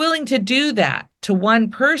they're willing to do that to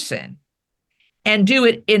one person and do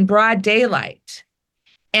it in broad daylight,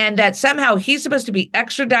 and that somehow he's supposed to be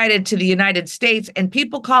extradited to the United States, and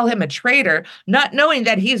people call him a traitor, not knowing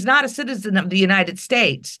that he's not a citizen of the United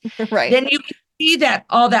States, right? Then you can see that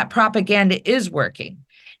all that propaganda is working,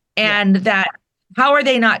 and that how are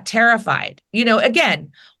they not terrified?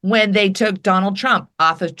 Again, when they took Donald Trump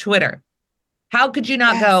off of Twitter, how could you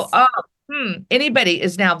not go, anybody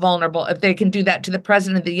is now vulnerable if they can do that to the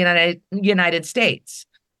president of the United States?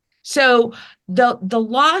 So the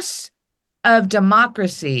loss of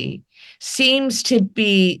democracy seems to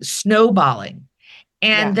be snowballing.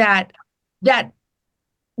 and that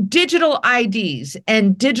digital IDs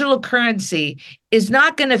and digital currency is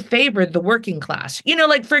not going to favor the working class.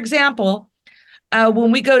 Like, for example,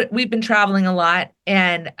 when we've been traveling a lot,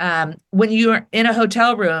 and when you're in a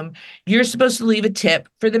hotel room, you're supposed to leave a tip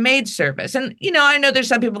for the maid service. And, I know there's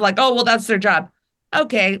some people like, oh, well, that's their job.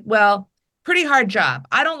 Okay, well, pretty hard job.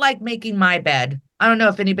 I don't like making my bed. I don't know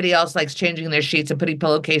if anybody else likes changing their sheets and putting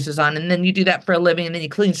pillowcases on, and then you do that for a living, and then you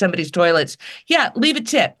clean somebody's toilets. Yeah, leave a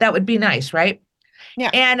tip. That would be nice, right? Yeah.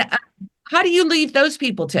 And how do you leave those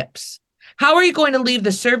people tips? How are you going to leave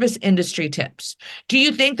the service industry tips? Do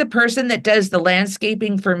you think the person that does the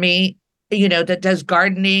landscaping for me, that does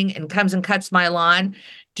gardening and comes and cuts my lawn,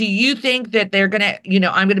 do you think that they're going to,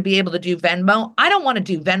 I'm going to be able to do Venmo? I don't want to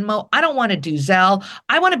do Venmo. I don't want to do Zelle.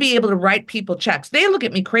 I want to be able to write people checks. They look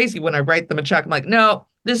at me crazy when I write them a check. I'm like, no,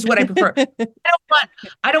 this is what I prefer.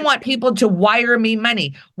 I don't want people to wire me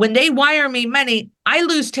money. When they wire me money, I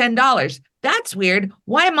lose $10. That's weird.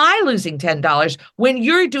 Why am I losing $10 when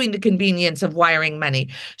you're doing the convenience of wiring money?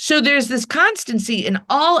 So there's this constancy in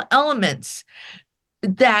all elements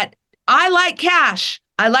that I like cash.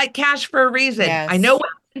 I like cash for a reason. Yes. I know what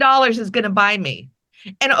 $10 is going to buy me.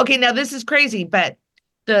 And okay, now this is crazy, but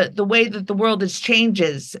the way that the world is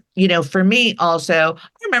changes, for me also,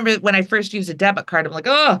 I remember when I first used a debit card, I'm like,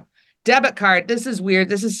 oh, debit card, this is weird.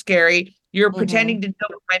 This is scary. You're pretending to know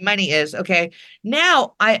what my money is. Okay.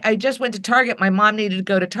 Now I just went to Target. My mom needed to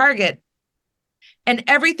go to Target, and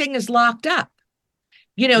everything is locked up.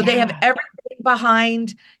 They have everything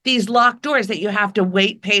behind these locked doors that you have to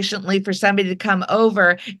wait patiently for somebody to come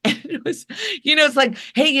over. And it was, it's like,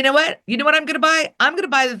 hey, you know what? You know what I'm going to buy? I'm going to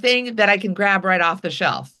buy the thing that I can grab right off the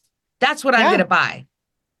shelf. That's what I'm going to buy.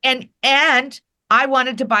 And I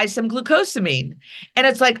wanted to buy some glucosamine. And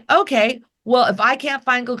it's like, okay, well, if I can't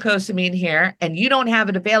find glucosamine here and you don't have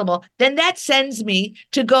it available, then that sends me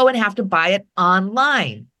to go and have to buy it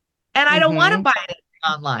online. And I don't want to buy it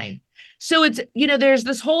online. So it's, there's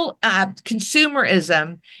this whole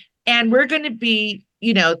consumerism, and we're going to be,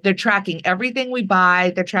 they're tracking everything we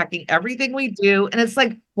buy. They're tracking everything we do. And it's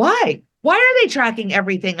like, why? Why are they tracking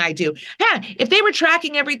everything I do? Yeah, if they were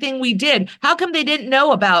tracking everything we did, how come they didn't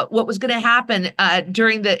know about what was going to happen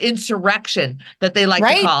during the insurrection that they like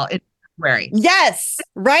to call it? Yes,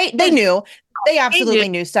 right. They knew. They absolutely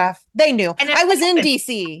knew stuff. They knew. And I was in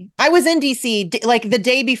DC. Like the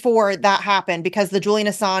day before that happened, because the Julian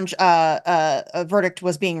Assange verdict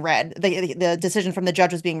was being read. The decision from the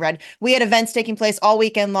judge was being read. We had events taking place all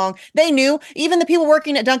weekend long. They knew. Even the people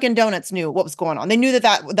working at Dunkin' Donuts knew what was going on. They knew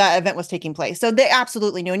that event was taking place. So they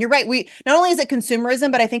absolutely knew. And you're right. We not only is it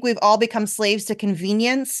consumerism, but I think we've all become slaves to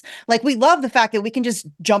convenience. Like, we love the fact that we can just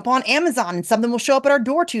jump on Amazon and something will show up at our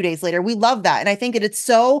door 2 days later. We love that. And I think that it's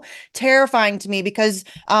so terrifying to me, because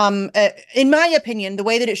in my opinion, the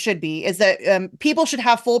way that it should be is that people should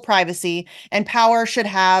have full privacy and power should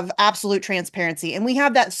have absolute transparency. And we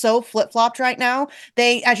have that so flip-flopped right now.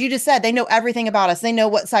 They, as you just said, they know everything about us. They know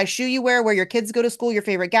what size shoe you wear, where your kids go to school, your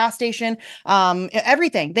favorite gas station,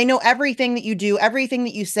 everything. They know everything that you do, everything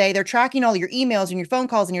that you say. They're tracking all your emails and your phone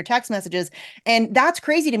calls and your text messages. And that's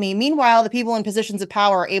crazy to me. Meanwhile, the people in positions of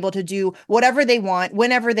power are able to do whatever they want,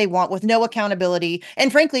 whenever they want, with no accountability.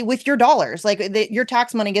 And frankly, with your dollars, like your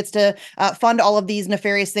tax money gets to fund all of these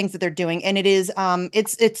nefarious things that they're doing. And it is, and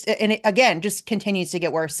it, again, just continues to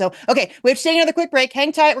get worse. So, okay, we have to take another quick break.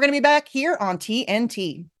 Hang tight. We're going to be back here on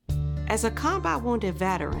TNT. As a combat wounded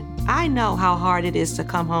veteran, I know how hard it is to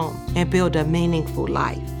come home and build a meaningful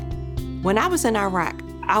life. When I was in Iraq,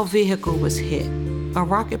 our vehicle was hit. A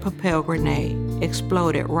rocket-propelled grenade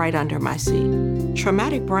exploded right under my seat.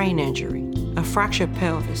 Traumatic brain injury, a fractured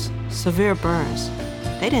pelvis, severe burns.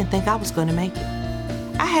 They didn't think I was going to make it.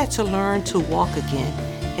 I had to learn to walk again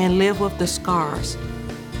and live with the scars,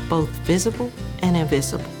 both visible and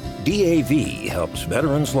invisible. DAV helps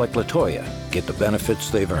veterans like LaToya get the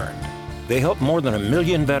benefits they've earned. They help more than 1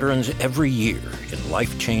 million veterans every year in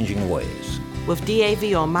life-changing ways. With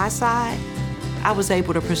DAV on my side, I was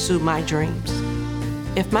able to pursue my dreams.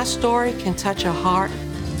 If my story can touch a heart,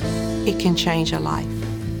 it can change a life.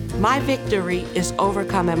 My victory is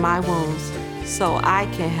overcoming my wounds so I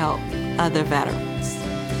can help other veterans.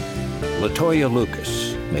 LaToya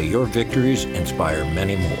Lucas, may your victories inspire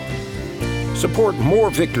many more. Support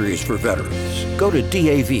more victories for veterans. Go to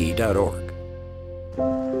DAV.org.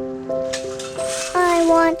 I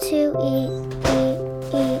want to eat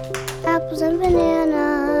apples and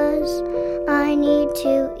bananas. I need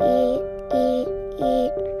to eat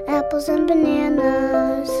apples and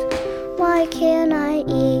bananas. Why can't I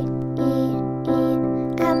eat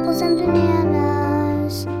apples and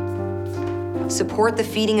bananas? Support the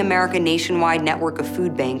Feeding America nationwide network of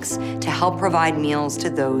food banks to help provide meals to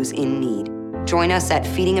those in need. Join us at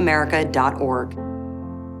feedingamerica.org.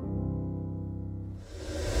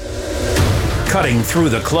 Cutting through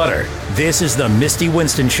the clutter, this is the Misty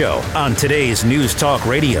Winston Show on today's News Talk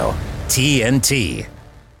Radio, TNT.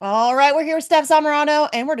 All right, we're here with Stef Zamorano,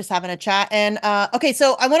 and we're just having a chat. And okay,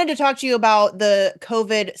 so I wanted to talk to you about the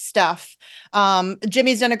COVID stuff.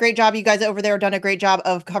 Jimmy's done a great job. You guys over there have done a great job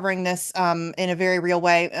of covering this in a very real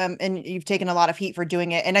way, and you've taken a lot of heat for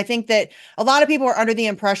doing it. And I think that a lot of people are under the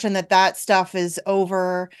impression that that stuff is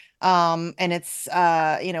over. And it's,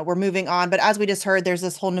 we're moving on. But as we just heard, there's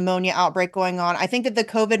this whole pneumonia outbreak going on. I think that the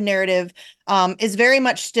COVID narrative is very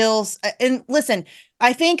much still, and listen,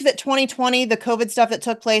 I think that 2020, the COVID stuff that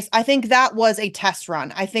took place, I think that was a test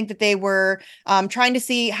run. I think that they were trying to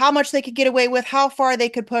see how much they could get away with, how far they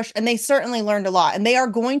could push, and they certainly learned a lot. And they are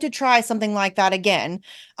going to try something like that again.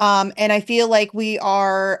 And I feel like we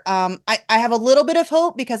are, I have a little bit of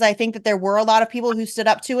hope because I think that there were a lot of people who stood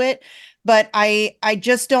up to it. But I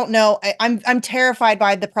just don't know. I'm terrified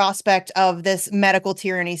by the prospect of this medical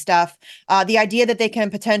tyranny stuff. The idea that they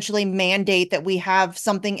can potentially mandate that we have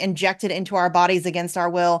something injected into our bodies against our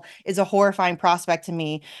will is a horrifying prospect to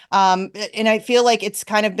me. And I feel like it's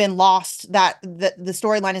kind of been lost, that the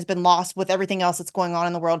storyline has been lost with everything else that's going on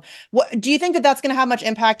in the world. What do you think that that's going to have much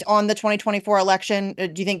impact on the 2024 election?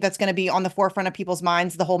 Do you think that's going to be on the forefront of people's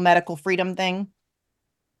minds, the whole medical freedom thing?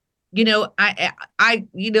 I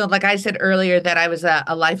like I said earlier that I was a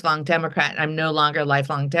lifelong Democrat. I'm no longer a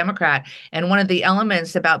lifelong Democrat. And one of the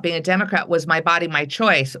elements about being a Democrat was my body, my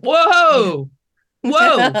choice. Whoa.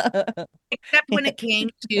 Except when it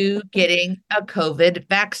came to getting a COVID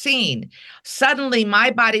vaccine. Suddenly, my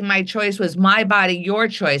body, my choice was my body, your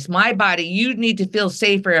choice. My body, you need to feel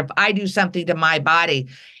safer if I do something to my body.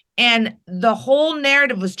 And the whole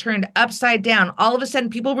narrative was turned upside down. All of a sudden,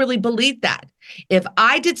 people really believed that. If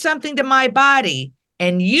I did something to my body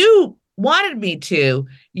and you wanted me to,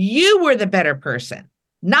 you were the better person,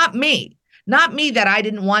 not me. Not me that I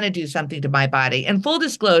didn't want to do something to my body. And full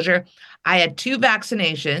disclosure, I had 2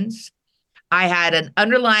 vaccinations. I had an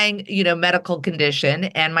underlying, medical condition,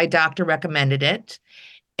 and my doctor recommended it.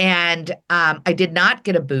 And I did not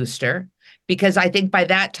get a booster because I think by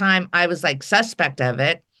that time I was like suspect of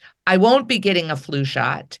it. I won't be getting a flu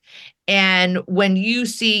shot. And when you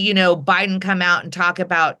see, Biden come out and talk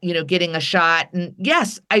about, getting a shot, and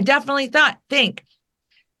yes, I definitely I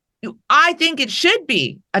think it should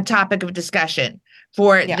be a topic of discussion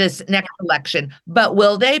for this next election. But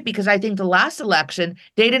will they? Because I think the last election,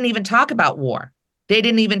 they didn't even talk about war. They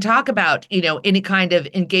didn't even talk about, any kind of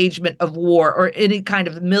engagement of war or any kind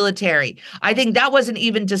of military. I think that wasn't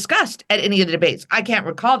even discussed at any of the debates. I can't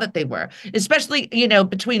recall that they were, especially,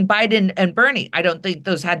 between Biden and Bernie. I don't think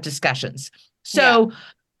those had discussions. So,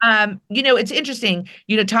 it's interesting,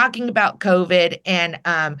 talking about COVID, and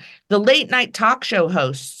the late night talk show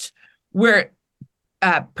hosts were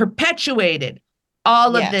perpetuated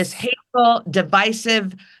all of this hateful,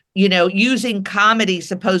 divisive, using comedy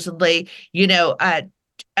supposedly, to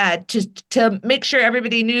make sure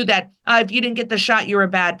everybody knew that if you didn't get the shot, you're a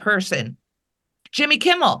bad person. Jimmy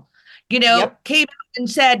Kimmel, came out and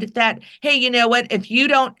said that, hey, you know what? If you're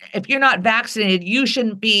not vaccinated, you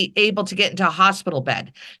shouldn't be able to get into a hospital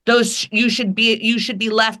bed. You should be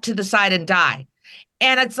left to the side and die.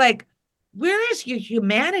 And it's like, where is your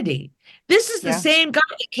humanity? This is the same guy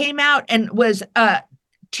that came out and was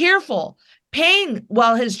tearful, pain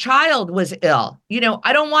while his child was ill.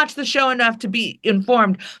 I don't watch the show enough to be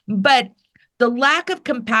informed, but the lack of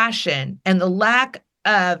compassion and the lack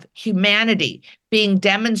of humanity being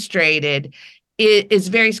demonstrated is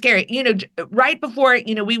very scary. Right before,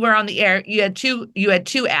 we were on the air, you had two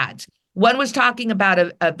ads. One was talking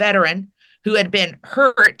about a veteran who had been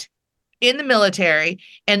hurt in the military,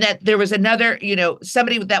 and that there was another,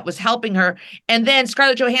 somebody that was helping her. And then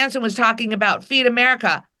Scarlett Johansson was talking about Feed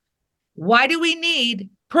America. Why do we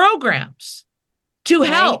need programs to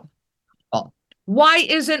help? Why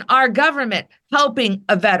isn't our government helping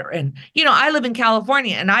a veteran? I live in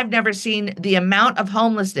California, and I've never seen the amount of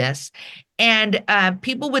homelessness. And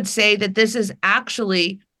people would say that this is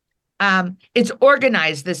actually, it's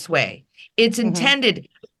organized this way. It's intended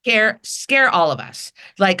to scare all of us.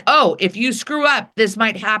 Like, oh, if you screw up, this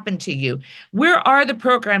might happen to you. Where are the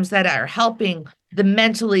programs that are helping the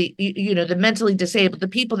mentally disabled, the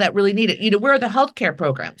people that really need it? Where are the healthcare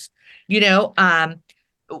programs?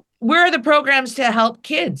 Where are the programs to help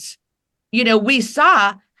kids? We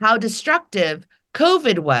saw how destructive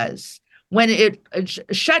COVID was when it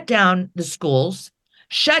shut down the schools,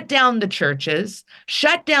 shut down the churches,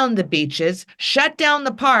 shut down the beaches, shut down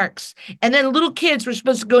the parks. And then little kids were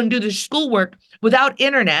supposed to go and do their schoolwork without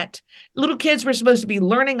internet. Little kids were supposed to be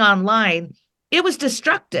learning online. It was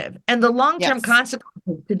destructive. And the long-term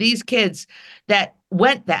consequences to these kids that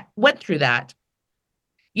went through that,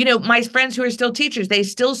 you know, my friends who are still teachers, they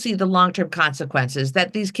still see the long-term consequences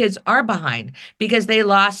that these kids are behind because they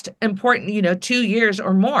lost important, 2 years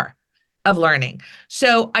or more of learning.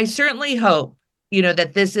 So I certainly hope,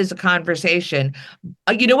 that this is a conversation.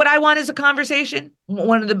 You know what I want as a conversation?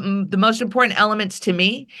 One of the most important elements to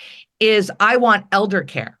me is I want elder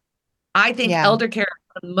care. I think elder care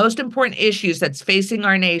is one of the most important issues that's facing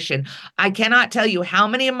our nation. I cannot tell you how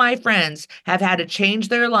many of my friends have had to change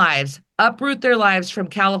their lives, uproot their lives from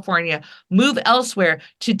California, move elsewhere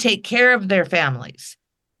to take care of their families.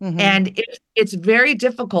 Mm-hmm. And it's very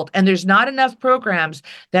difficult. And there's not enough programs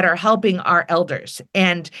that are helping our elders.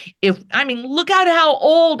 And look at how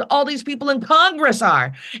old all these people in Congress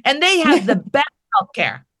are. And they have the best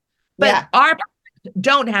healthcare. But our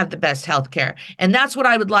don't have the best healthcare. And that's what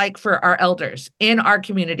I would like for our elders in our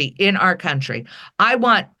community, in our country. I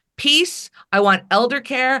want peace. I want elder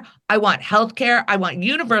care. I want healthcare. I want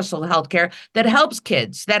universal healthcare that helps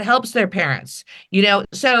kids, that helps their parents.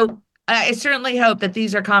 So I certainly hope that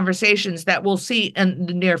these are conversations that we'll see in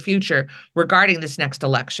the near future regarding this next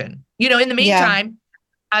election. In the meantime,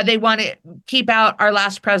 they want to keep out our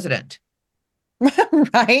last president.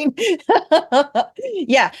 Right.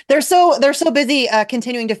 Yeah. They're so busy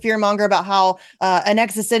continuing to fearmonger about how an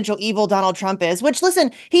existential evil Donald Trump is, which,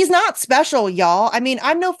 listen, he's not special, y'all. I mean,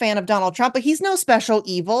 I'm no fan of Donald Trump, but he's no special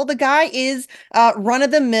evil. The guy is run of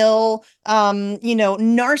the mill,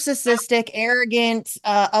 narcissistic, arrogant,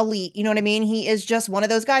 elite. You know what I mean? He is just one of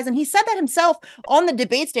those guys. And he said that himself on the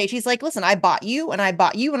debate stage. He's like, listen, I bought you and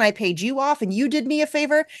I paid you off and you did me a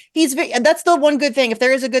favor. That's the one good thing. If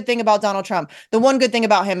there is a good thing about Donald Trump, the one good thing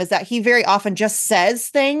about him is that he very often just says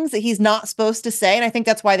things that he's not supposed to say. And I think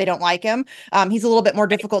that's why they don't like him. He's a little bit more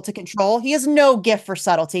difficult to control. He has no gift for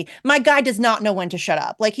subtlety. My guy does not know when to shut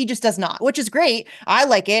up. Like, he just does not, which is great. I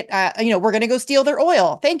like it. We're going to go steal their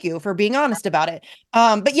oil. Thank you for being honest about it.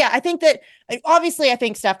 But yeah, I think that obviously,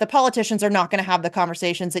 Steph, the politicians are not going to have the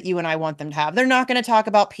conversations that you and I want them to have. They're not going to talk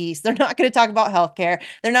about peace. They're not going to talk about healthcare.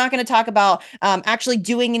 They're not going to talk about actually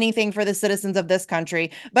doing anything for the citizens of this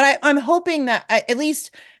country. But I'm hoping that at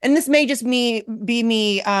least, and this may just be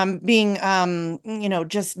me being,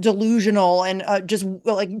 just delusional and just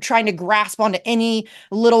like trying to grasp onto any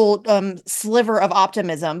little sliver of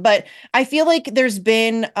optimism. But I feel like there's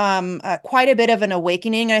been quite a bit of an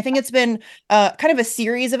awakening. And I think it's been kind of a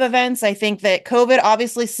series of events. I think that COVID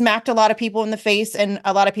obviously smacked a lot of people in the face, and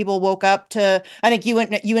a lot of people woke up to, I think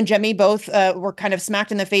you and Jemmy both were kind of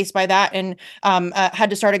smacked in the face by that, and had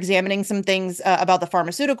to start examining some things about the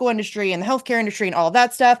pharmaceutical industry and the healthcare industry and all of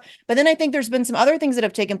that stuff. But then I think there's been some other things that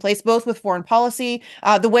have taken place, both with foreign policy,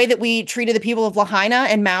 the way that we treated the people of Lahaina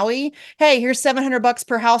and Maui. Hey, here's $700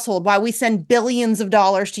 per household while we send billions of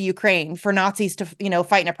dollars to Ukraine for Nazis to,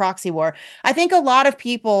 fight in a proxy war. I think a lot of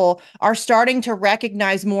people are starting to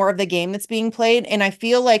recognize more of the game that's being played. And I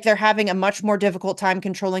feel like they're having a much more difficult time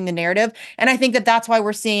controlling the narrative. And I think that that's why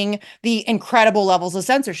we're seeing the incredible levels of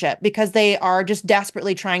censorship, because they are just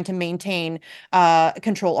desperately trying to maintain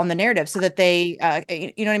control on the narrative so that they,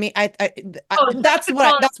 you know what I mean? That's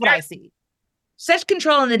what I see. Such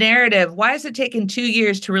control in the narrative. Why has it taken 2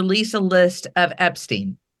 years to release a list of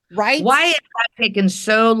Epstein? Right. Why has that taken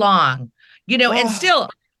so long? And still,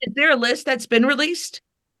 is there a list that's been released?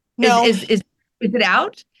 No. Is it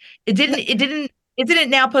out? Isn't it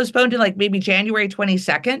now postponed to like maybe January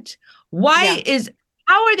 22nd?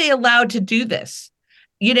 How are they allowed to do this?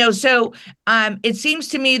 So it seems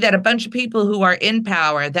to me that a bunch of people who are in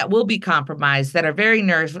power that will be compromised, that are very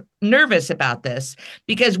nervous about this,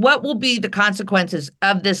 because what will be the consequences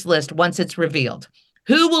of this list once it's revealed?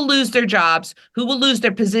 Who will lose their jobs? Who will lose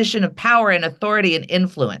their position of power and authority and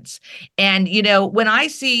influence? And, when I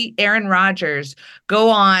see Aaron Rodgers go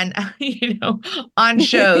on, on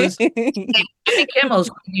shows, Jimmy Kimmel's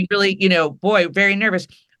really, very nervous.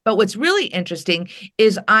 But what's really interesting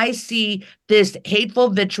is I see this hateful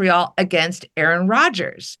vitriol against Aaron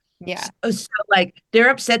Rodgers. Yeah. So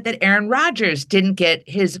they're upset that Aaron Rodgers didn't get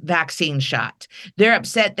his vaccine shot. They're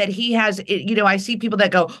upset that he has, I see people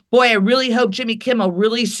that go, boy, I really hope Jimmy Kimmel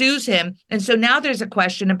really sues him. And so now there's a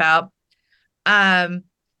question about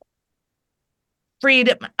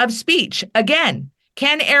freedom of speech. Again,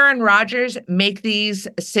 can Aaron Rodgers make these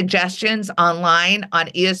suggestions online on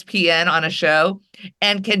ESPN on a show?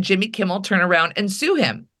 And can Jimmy Kimmel turn around and sue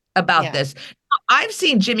him about this? I've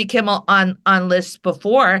seen Jimmy Kimmel on lists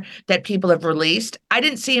before that people have released. I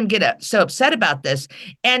didn't see him get so upset about this.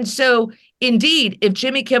 And so, indeed, if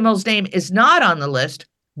Jimmy Kimmel's name is not on the list,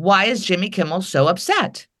 why is Jimmy Kimmel so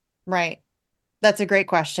upset? Right. That's a great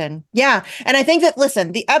question. Yeah. And I think that,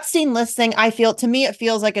 listen, the Epstein list thing, to me, it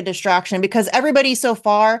feels like a distraction because everybody so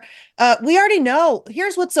far, we already know.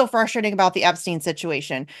 Here's what's so frustrating about the Epstein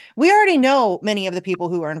situation. We already know many of the people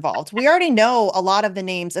who are involved. We already know a lot of the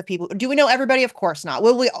names of people. Do we know everybody? Of course not.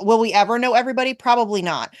 Will we ever know everybody? Probably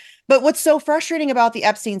not. But what's so frustrating about the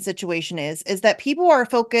Epstein situation is that people are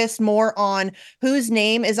focused more on whose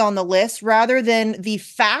name is on the list rather than the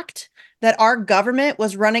fact that our government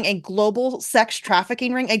was running a global sex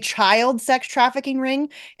trafficking ring, a child sex trafficking ring,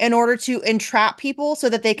 in order to entrap people so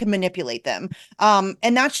that they can manipulate them.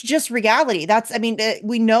 And that's just reality.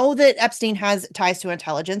 We know that Epstein has ties to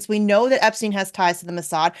intelligence. We know that Epstein has ties to the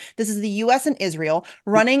Mossad. This is the US and Israel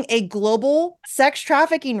running a global sex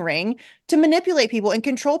trafficking ring to manipulate people and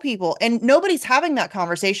control people. And nobody's having that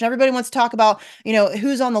conversation. Everybody wants to talk about,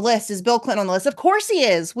 who's on the list. Is Bill Clinton on the list? Of course he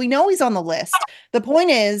is. We know he's on the list. The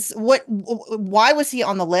point is, why was he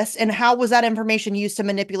on the list, and how was that information used to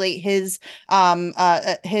manipulate his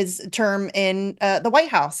term in the White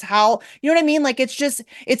House? How, you know what I mean? Like,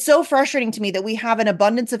 it's so frustrating to me that we have an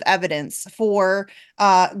abundance of evidence for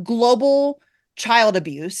global child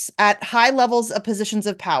abuse at high levels of positions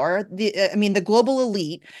of power, the global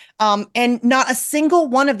elite, and not a single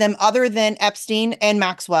one of them other than Epstein and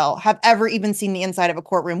Maxwell have ever even seen the inside of a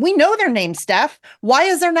courtroom. We know their names, Steph. Why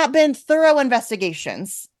has there not been thorough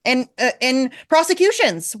investigations and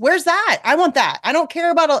prosecutions? Where's that? I want that. I don't care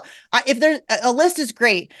about if there's a list is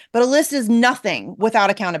great, but a list is nothing without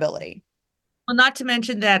accountability. Well, not to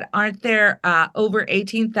mention that aren't there over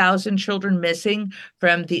 18,000 children missing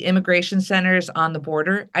from the immigration centers on the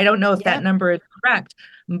border? I don't know if that number is correct,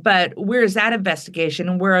 but where is that investigation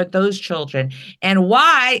and where are those children? And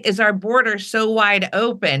why is our border so wide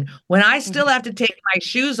open when I still have to take my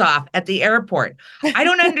shoes off at the airport? I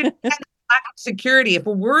don't understand lack of security. If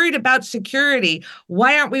we're worried about security,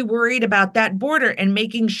 why aren't we worried about that border and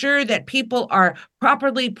making sure that people are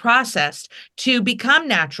properly processed to become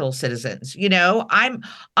natural citizens? I'm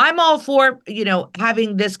all for,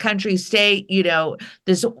 having this country stay,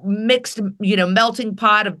 this mixed, melting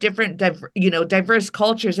pot of different, diverse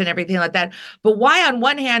cultures and everything like that. But why on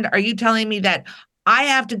one hand are you telling me that I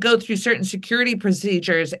have to go through certain security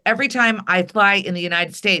procedures every time I fly in the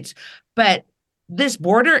United States, but this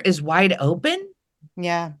border is wide open?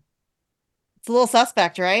 Yeah. It's a little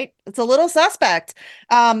suspect, right? It's a little suspect.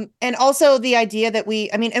 And also the idea that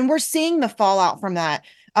and we're seeing the fallout from that.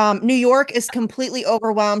 New York is completely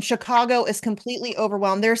overwhelmed. Chicago is completely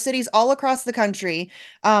overwhelmed. There are cities all across the country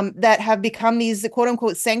that have become these quote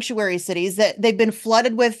unquote sanctuary cities that they've been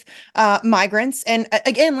flooded with migrants. And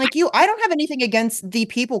again, like I don't have anything against the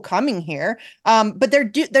people coming here. But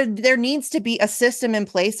there needs to be a system in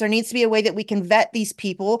place. There needs to be a way that we can vet these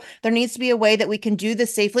people. There needs to be a way that we can do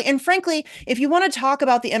this safely. And frankly, if you want to talk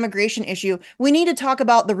about the immigration issue, we need to talk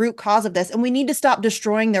about the root cause of this, and we need to stop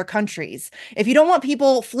destroying their countries. If you don't want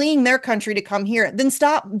people fleeing their country to come here, then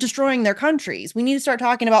stop destroying their countries. We need to start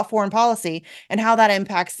talking about foreign policy and how that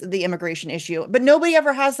impacts the immigration issue. But nobody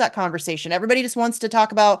ever has that conversation. Everybody just wants to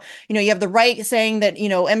talk about, you have the right saying that,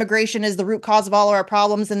 immigration is the root cause of all of our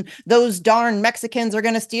problems, and those darn Mexicans are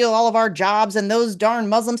going to steal all of our jobs, and those darn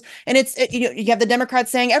Muslims. And you have the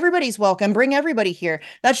Democrats saying everybody's welcome, bring everybody here.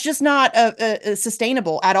 That's just not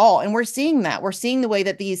sustainable at all. And we're seeing that. We're seeing the way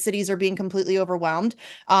that these cities are being completely overwhelmed.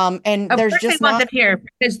 And there's just they want them here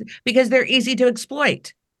because they're easy to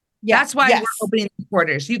exploit. Yeah, that's why we're opening these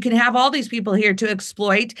borders. You can have all these people here to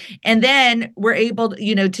exploit, and then we're able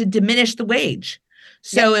to, to diminish the wage.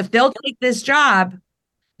 So if they'll take this job,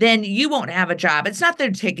 then you won't have a job. It's not they're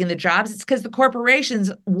taking the jobs. It's because the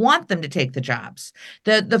corporations want them to take the jobs.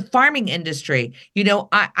 The farming industry,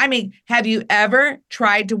 I mean, have you ever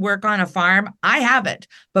tried to work on a farm? I haven't,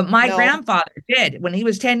 but my grandfather did. When he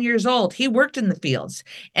was 10 years old, he worked in the fields.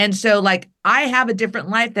 And so I have a different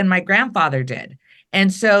life than my grandfather did.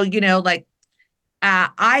 And so,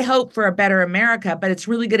 I hope for a better America, but it's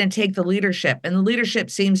really going to take the leadership, and the leadership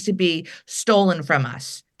seems to be stolen from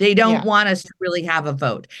us. They don't want us to really have a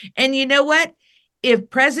vote. And you know what? If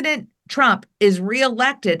President Trump is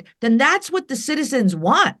reelected, then that's what the citizens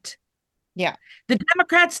want. Yeah. The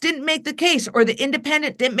Democrats didn't make the case, or the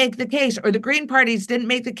Independent didn't make the case, or the Green parties didn't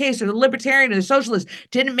make the case, or the Libertarian or the Socialists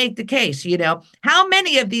didn't make the case. How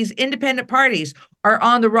many of these independent parties are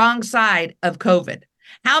on the wrong side of COVID?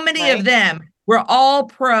 How many of them were all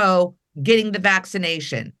pro getting the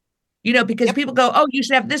vaccination? You know, because people go, oh, you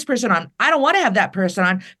should have this person on. I don't want to have that person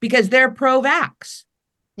on because they're pro-vax.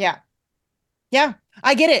 Yeah. Yeah,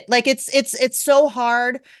 I get it. Like it's so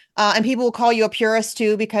hard. And people will call you a purist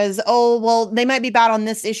too, because, oh, well, they might be bad on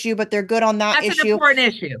this issue, but they're good on that issue. That's an important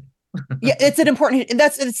issue. Yeah, it's an important.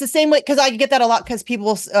 It's the same way, because I get that a lot, because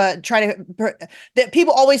people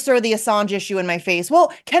people always throw the Assange issue in my face.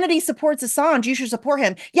 Well, Kennedy supports Assange. You should support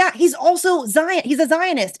him. Yeah, he's also Zion. He's a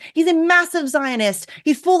Zionist. He's a massive Zionist.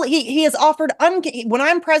 He has offered when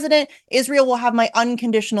I'm president, Israel will have my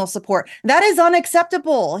unconditional support. That is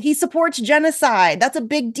unacceptable. He supports genocide. That's a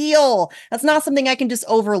big deal. That's not something I can just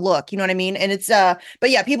overlook. You know what I mean? And it's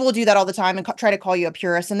but yeah, people will do that all the time and try to call you a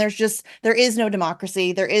purist. And there is no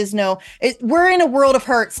democracy. There is no. We're in a world of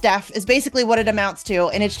hurt, Steph, is basically what it amounts to.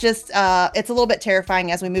 And it's just, it's a little bit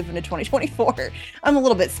terrifying as we move into 2024. I'm a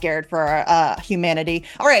little bit scared for humanity.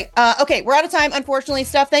 All right. Okay. We're out of time, unfortunately.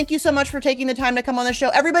 Steph, thank you so much for taking the time to come on the show.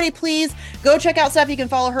 Everybody, please go check out Steph. You can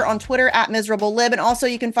follow her on Twitter at MiserableLib. And also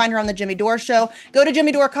you can find her on the Jimmy Dore Show. Go to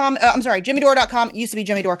JimmyDore.com. It used to be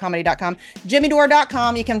JimmyDoreComedy.com.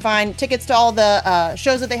 JimmyDore.com. You can find tickets to all the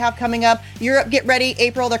shows that they have coming up. Europe, get ready.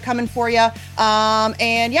 April, they're coming for you.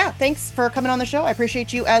 And yeah, thanks for coming on the show. I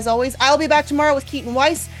appreciate you as always. I'll be back tomorrow with Keaton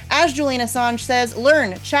Weiss. As Julian Assange says,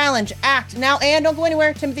 learn, challenge, act now, and don't go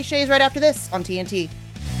anywhere. Timothy Shea's right after this on TNT.